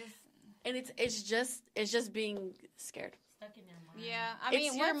 they just... And it's just being scared. Stuck in their mind. Yeah, I mean,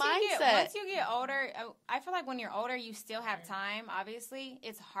 It's your once mindset. Once you get older, I feel like when you're older, you still have time. Obviously,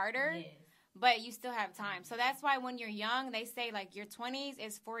 it's harder, but you still have time. So that's why when you're young, they say, like, your 20s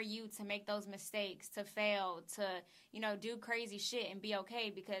is for you to make those mistakes, to fail, to, you know, do crazy shit and be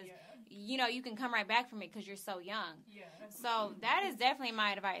okay because, you know, you can come right back from it because you're so young. Yeah. So that is definitely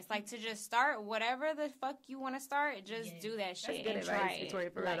my advice. Like, to just start whatever the fuck you want to start, just do that shit and try it. Victoria,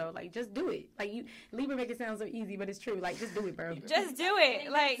 for real, though. Like, just do it. Like, Libra make it sound so easy, but it's true. Like, just do it, bro. Just do it.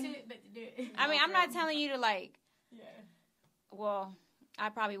 Like, I mean, I'm not telling you to, like, well... I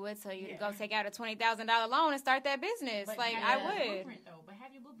probably would tell you to go take out a $20,000 loan and start that business. But like, I would. But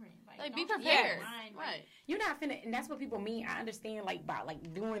have your your blueprint. Like, be don't just prepared. go blind, Right. You're not finna, and that's what people mean. I understand, like, by,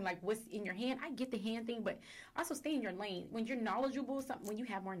 like, doing, like, what's in your hand. I get the hand thing, but also stay in your lane. When you're knowledgeable, when you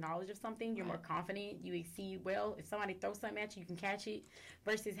have more knowledge of something, you're more confident, you exceed well. If somebody throws something at you, you can catch it,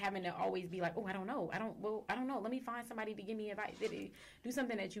 versus having to always be like, oh, I don't know. I don't know. Let me find somebody to give me advice. Do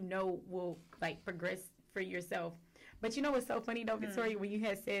something that you know will, like, progress for yourself. But you know what's so funny, though, Victoria, when you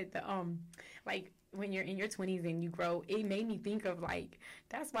had said the, like, when you're in your 20s and you grow, it made me think of, like,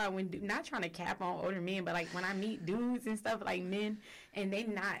 that's why when, not trying to cap on older men, but, like, when I meet dudes and stuff, like, men, and they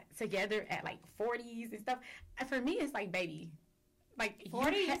not together at, like, 40s and stuff, for me, it's like, baby, like,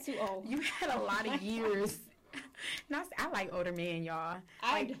 40 is too old. You had a lot of years. I like older men, y'all.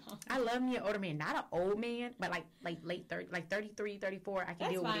 I love me an older man, not an old man, but like late 30, like 33, 34. I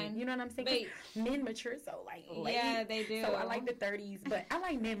can deal with it. You know what I'm saying? Men mature so like late. Yeah, they do. So I like the 30s, but I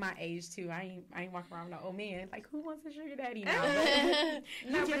like men my age too. I ain't walking around with no old man. Like, who wants a sugar daddy now?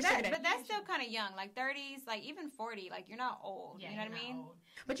 No, but that's still kind of young. Like 30s, like even 40. Like, you're not old. Yeah, you know what I mean? old.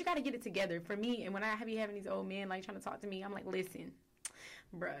 But you got to get it together. For me, and when I be having these old men like trying to talk to me, I'm like, listen,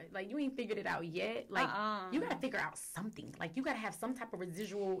 bruh, like, you ain't figured it out yet. Like, you gotta figure out something. Like, you gotta have some type of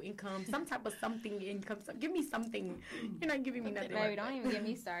residual income, some type of something income. Give me something. You're not giving me nothing. Baby, don't even get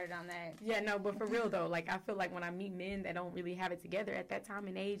me started on that. Yeah, no, but for real though, like, I feel like when I meet men that don't really have it together at that time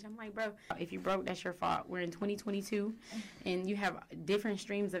and age, I'm like, bro, if you broke, that's your fault. We're in 2022, and you have different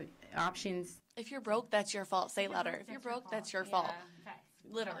streams of options. If you're broke, that's your fault. Say louder. If you're broke, that's your fault.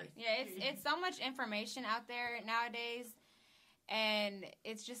 Literally. Yeah, it's so much information out there nowadays. And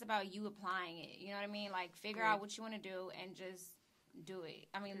it's just about you applying it. You know what I mean? Like, figure out what you want to do and just do it.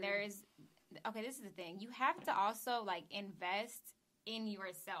 I mean, this is the thing. You have to also, like, invest in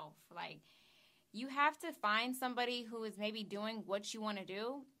yourself. Like, you have to find somebody who is maybe doing what you want to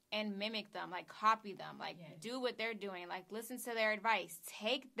do and mimic them, like, copy them, like, do what they're doing, like, listen to their advice,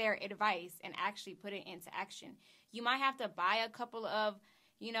 take their advice and actually put it into action. You might have to buy a couple of,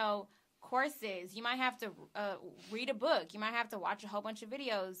 courses. You might have to read a book. You might have to watch a whole bunch of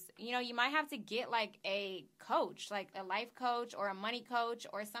videos. You might have to get, like, a coach, like a life coach or a money coach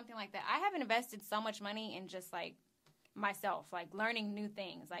or something like that. I have invested so much money in just, like, myself, like, learning new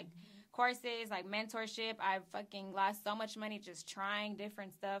things, like courses, like mentorship. I've fucking lost so much money just trying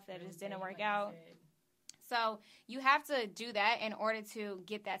different stuff that just didn't work out. So you have to do that in order to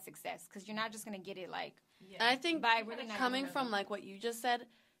get that success, because you're not just going to get it, like, and I think by really coming from, like, what you just said,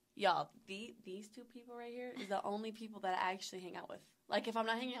 y'all, these two people right here is the only people that I actually hang out with. Like, if I'm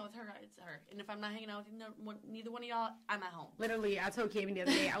not hanging out with her, it's her. And if I'm not hanging out with neither one of y'all, I'm at home. Literally, I told Kimmy the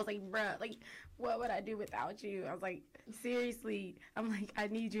other day, I was like, bruh, like, what would I do without you? I was like, seriously, I'm like, I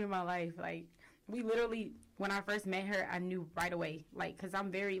need you in my life. Like, we literally, when I first met her, I knew right away. Like, because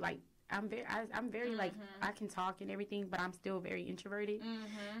I'm very, like, I'm very like, I can talk and everything, but I'm still very introverted.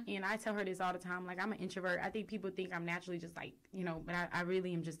 And I tell her this all the time, like, I'm an introvert. I think people think I'm naturally just like, but I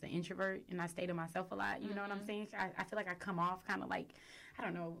really am just an introvert, and I stay to myself a lot. You know what I'm saying? I feel like I come off kind of like, I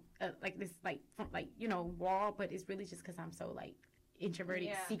don't know, like this, like, wall, but it's really just because I'm so, like, introverted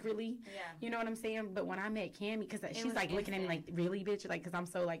secretly. You know what I'm saying? But when I met Cammie, because she's like looking at me like, really, bitch? Like, because I'm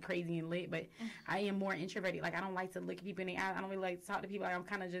so, like, crazy and lit. But I am more introverted. Like, I don't like to look at people in the eye. I don't really like to talk to people. Like, I'm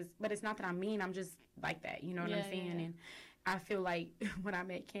kind of just, but it's not that I'm mean. I'm just like that. You know what I'm saying? And I feel like when I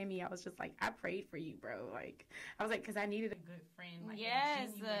met Cammie, I was just like, I prayed for you, bro. Like, I was like, because I needed a good friend. Like,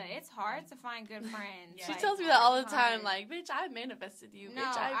 it's hard to find good friends. She tells me that all the time. Like, bitch, I manifested you. No,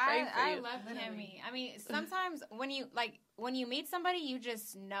 bitch, I prayed for you. I love Cammie. I mean, sometimes when you meet somebody, you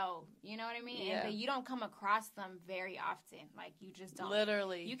just know. You know what I mean? Yeah. And you don't come across them very often. Like, you just don't.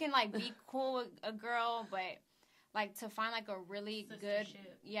 Literally. You can, like, be cool with a girl, but, like, to find, like, a really good,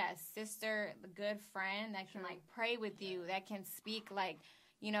 sister, good friend that can, like, pray with you, that can speak, like,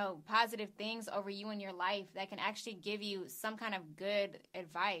 positive things over you in your life, that can actually give you some kind of good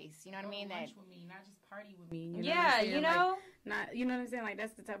advice. You know what I mean? Lunch with me, not just party with me. You know what I'm saying? Like,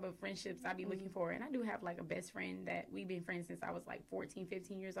 that's the type of friendships I be looking for. And I do have, like, a best friend that we've been friends since I was, like, 14,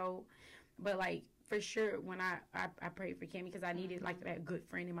 15 years old. But, like, for sure, when I prayed for Cammie, because I needed, like, that good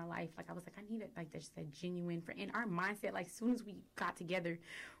friend in my life. Like, I was like, I needed, like, just a genuine friend. And our mindset, like, as soon as we got together,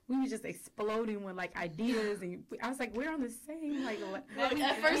 we was just exploding with, like, ideas. And I was like, we're on the same, like, look,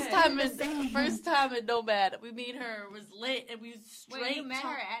 first time at Nomad, me and her was lit, and we was straight. Wait, you met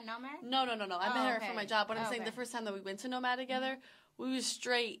her at Nomad? No. I met her for my job. But I'm saying the first time that we went to Nomad together, we was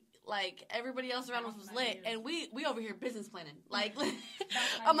straight. Like, everybody else around us was lit, and we over here business planning. Like,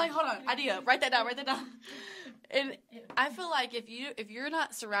 I'm like, hold on, idea, write that down. And I feel like if you're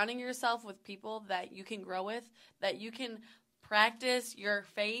not surrounding yourself with people that you can grow with, that you can practice your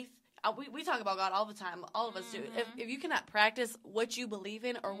faith, we talk about God all the time. All of us do. If you cannot practice what you believe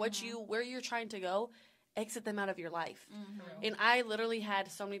in or where you're trying to go, exit them out of your life. And I literally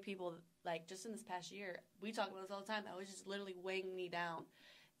had so many people, like, just in this past year, we talk about this all the time, that was just literally weighing me down.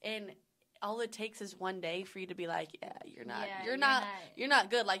 And all it takes is one day for you to be like, yeah, you're not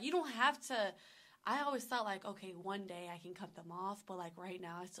good. Like, you don't have to. I always thought, like, okay, one day I can cut them off, but like right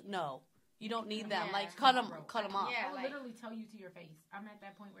now, no. You don't need them. Yeah, like, cut them off. Yeah, I will literally tell you to your face. I'm at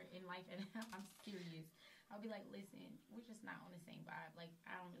that point where in life, and I'm serious. I'll be like, listen, we're just not on the same vibe. Like,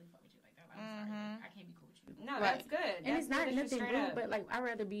 I don't really fuck with you like that. Like, I'm sorry. Like, I can't be cool with you. No, that's good. And that's it's not nothing rude, up. but like, I'd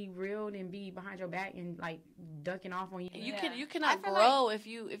rather be real than be behind your back and like ducking off on you. You cannot grow if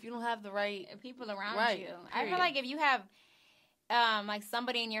you don't have the right people around you. I feel like if you have like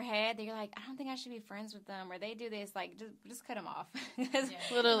somebody in your head that you're like, I don't think I should be friends with them, or they do this, like just cut them off.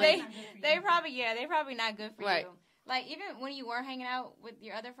 Literally, they're probably not good for you. Like, even when you were hanging out with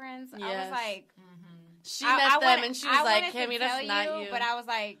your other friends, I was like, she met them and she was like, Cammy, that's not you. But I was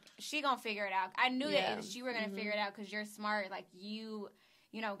like, she gonna figure it out. I knew that you were gonna figure it out because you're smart. Like, you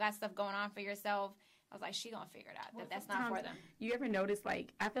know, got stuff going on for yourself. I was like, she gonna figure it out. That's not for them. You ever notice,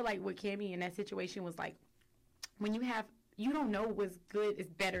 like, I feel like with Cammy in that situation was like, when you don't know what's good is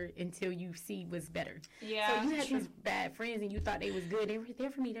better until you see what's better. Yeah. So you had these bad friends and you thought they was good. They were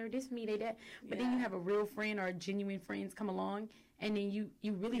there for me. They were this for me. They that. But then you have a real friend or genuine friends come along, and then you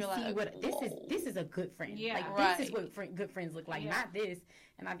really see like, what this is a good friend. Yeah. Like, this is what good friends look like, not this.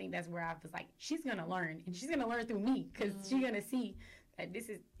 And I think that's where I was like, she's gonna learn, and she's gonna learn through me because she's gonna see that this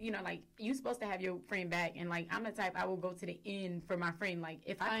is, you know, like, you supposed to have your friend back. And like, I'm the type, I will go to the end for my friend. Like,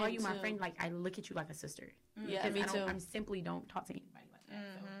 if I call you my friend, like, I look at you like a sister. Yeah, me too. I simply don't talk to anybody like that.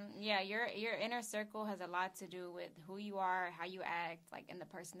 So. Yeah, your inner circle has a lot to do with who you are, how you act, like, and the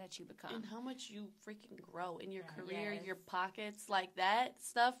person that you become, and how much you freaking grow in your career, your pockets, like that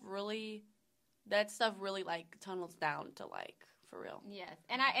stuff really like tunnels down to, like, for real. Yes,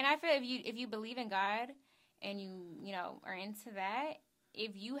 and I feel if you believe in God and you know are into that,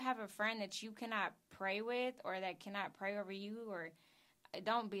 if you have a friend that you cannot pray with or that cannot pray over you, or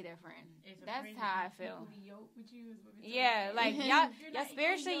don't be their friend. That's how I feel. Yeah, like y'all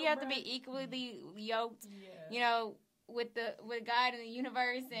spiritually, you have to be equally yoked. Yeah. You know, with God and the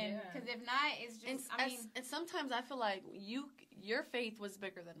universe, and because if not, it's just. And sometimes I feel like your faith was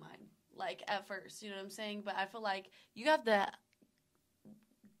bigger than mine. Like, at first, you know what I'm saying? But I feel like you have to.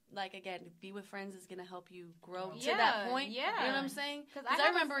 Like, again, be with friends is going to help you grow to that point. Yeah. You know what I'm saying? Because I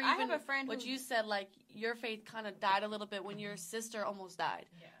remember what you said, like, your faith kind of died a little bit when your sister almost died.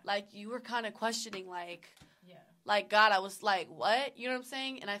 Yeah. Like, you were kind of questioning, like, God, I was like, what? You know what I'm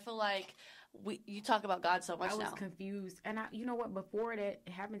saying? And I feel like you talk about God so much now. I was confused. And you know what? Before that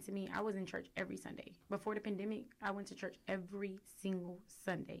happened to me, I was in church every Sunday. Before the pandemic, I went to church every single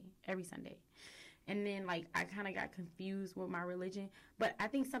Sunday. Every Sunday. And then, like, I kind of got confused with my religion. But I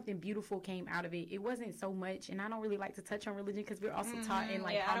think something beautiful came out of it. It wasn't so much, and I don't really like to touch on religion because we're also taught in,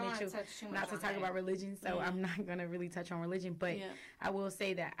 like, how not to talk about religion. So I'm not going to really touch on religion. But I will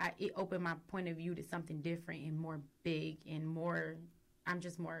say that it opened my point of view to something different and more big and more... I'm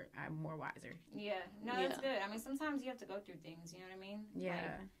more wiser. Yeah. No, that's good. I mean, sometimes you have to go through things, you know what I mean? Yeah.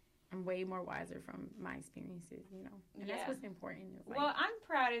 Like, I'm way more wiser from my experiences, you know. And that's what's important. Like, well, I'm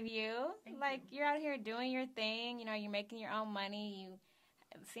proud of you. You're out here doing your thing. You know, you're making your own money.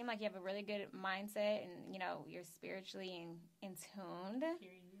 You seem like you have a really good mindset, and, you know, you're spiritually in tuned.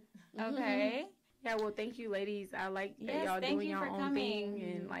 Okay. Yeah, well, thank you, ladies. I like that y'all doing your own thing,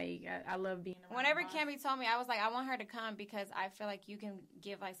 and, like, I love being around. Whenever Cammy told me, I was like, I want her to come because I feel like you can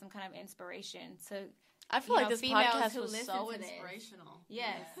give, like, some kind of inspiration to... I feel like this podcast was so inspirational.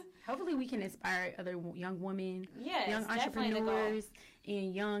 Yes. Yeah. Hopefully we can inspire other young women, young entrepreneurs,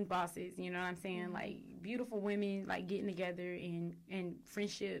 and young bosses. You know what I'm saying? Mm-hmm. Like, beautiful women, like, getting together and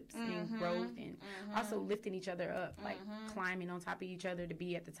friendships and growth, and also lifting each other up, like climbing on top of each other to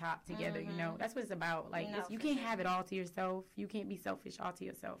be at the top together. You know, that's what it's about. Like, you can't have it all to yourself. You can't be selfish all to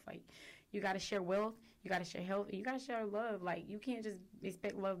yourself. Like, you got to share wealth. You got to share health, and you got to share love. Like, you can't just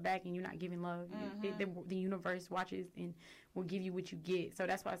expect love back and you're not giving love. The universe watches and will give you what you get. So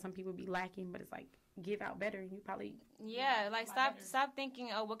that's why some people be lacking, but it's like, give out better, and you probably... Yeah, like, stop thinking,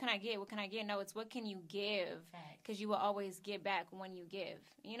 oh, what can I get? What can I get? No, it's what can you give? Because you will always get back when you give,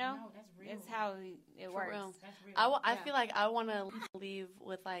 you know? No, that's real. It's how it works. Real. That's real. I feel like I want to leave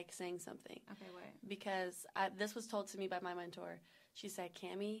with, like, saying something. Okay, what? Because this was told to me by my mentor. She said,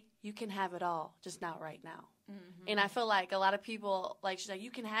 Cammy, you can have it all, just not right now. Mm-hmm. And I feel like a lot of people, like, she's like,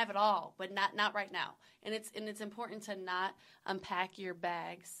 you can have it all, but not right now. And it's important to not unpack your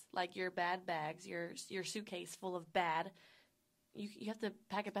bags, like your bad bags, your suitcase full of bad, you have to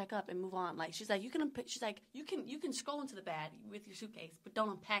pack it back up and move on. Like, she's like, you can scroll into the bag with your suitcase, but don't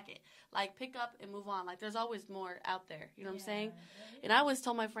unpack it. Like, pick up and move on. Like, there's always more out there. You know what I'm saying? And I always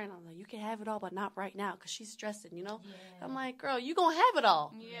told my friend, I'm like, you can have it all, but not right now, because she's stressing, you know? Yeah. I'm like, girl, you gonna have it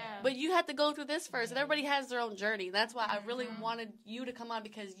all. Yeah. But you have to go through this first. And everybody has their own journey. That's why I really wanted you to come on,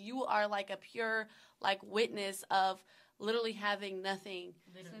 because you are like a pure, like, witness of literally having nothing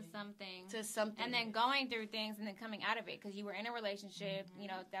to something, and then going through things and then coming out of it, because you were in a relationship, you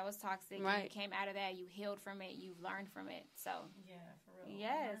know, that was toxic. Right. You came out of that, you healed from it, you've learned from it. So yeah, for real.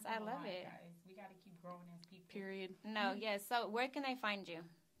 yes, I love it. Guys. We got to keep growing as people. Period. No, yes. So where can they find you?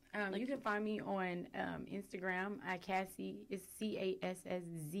 You can find me on Instagram at Cassie. It's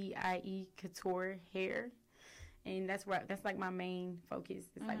CASSZIE Couture Hair. And that's like my main focus.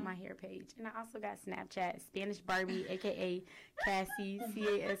 It's like my hair page. And I also got Snapchat, Spanish Barbie, a.k.a. Cassie,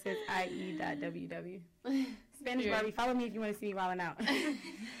 CASSIE.WW. Spanish Barbie. Follow me if you want to see me wilding out.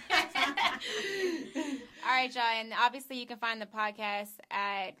 All right, y'all. And obviously you can find the podcast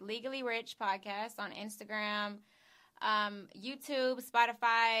at Legally Rich Podcast on Instagram, YouTube,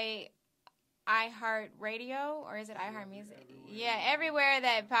 Spotify, iHeartRadio, or is it iHeartMusic? Yeah, everywhere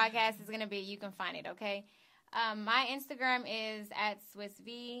that podcast is going to be, you can find it, okay? My Instagram is at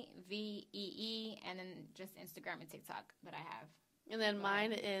SwissVVEE, and then just Instagram and TikTok that I have. And then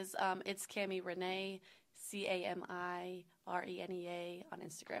mine is it's Cami Renee, CAMIRENEA on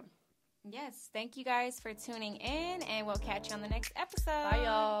Instagram. Yes, thank you guys for tuning in, and we'll catch you on the next episode. Bye,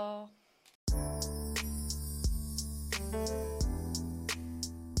 y'all.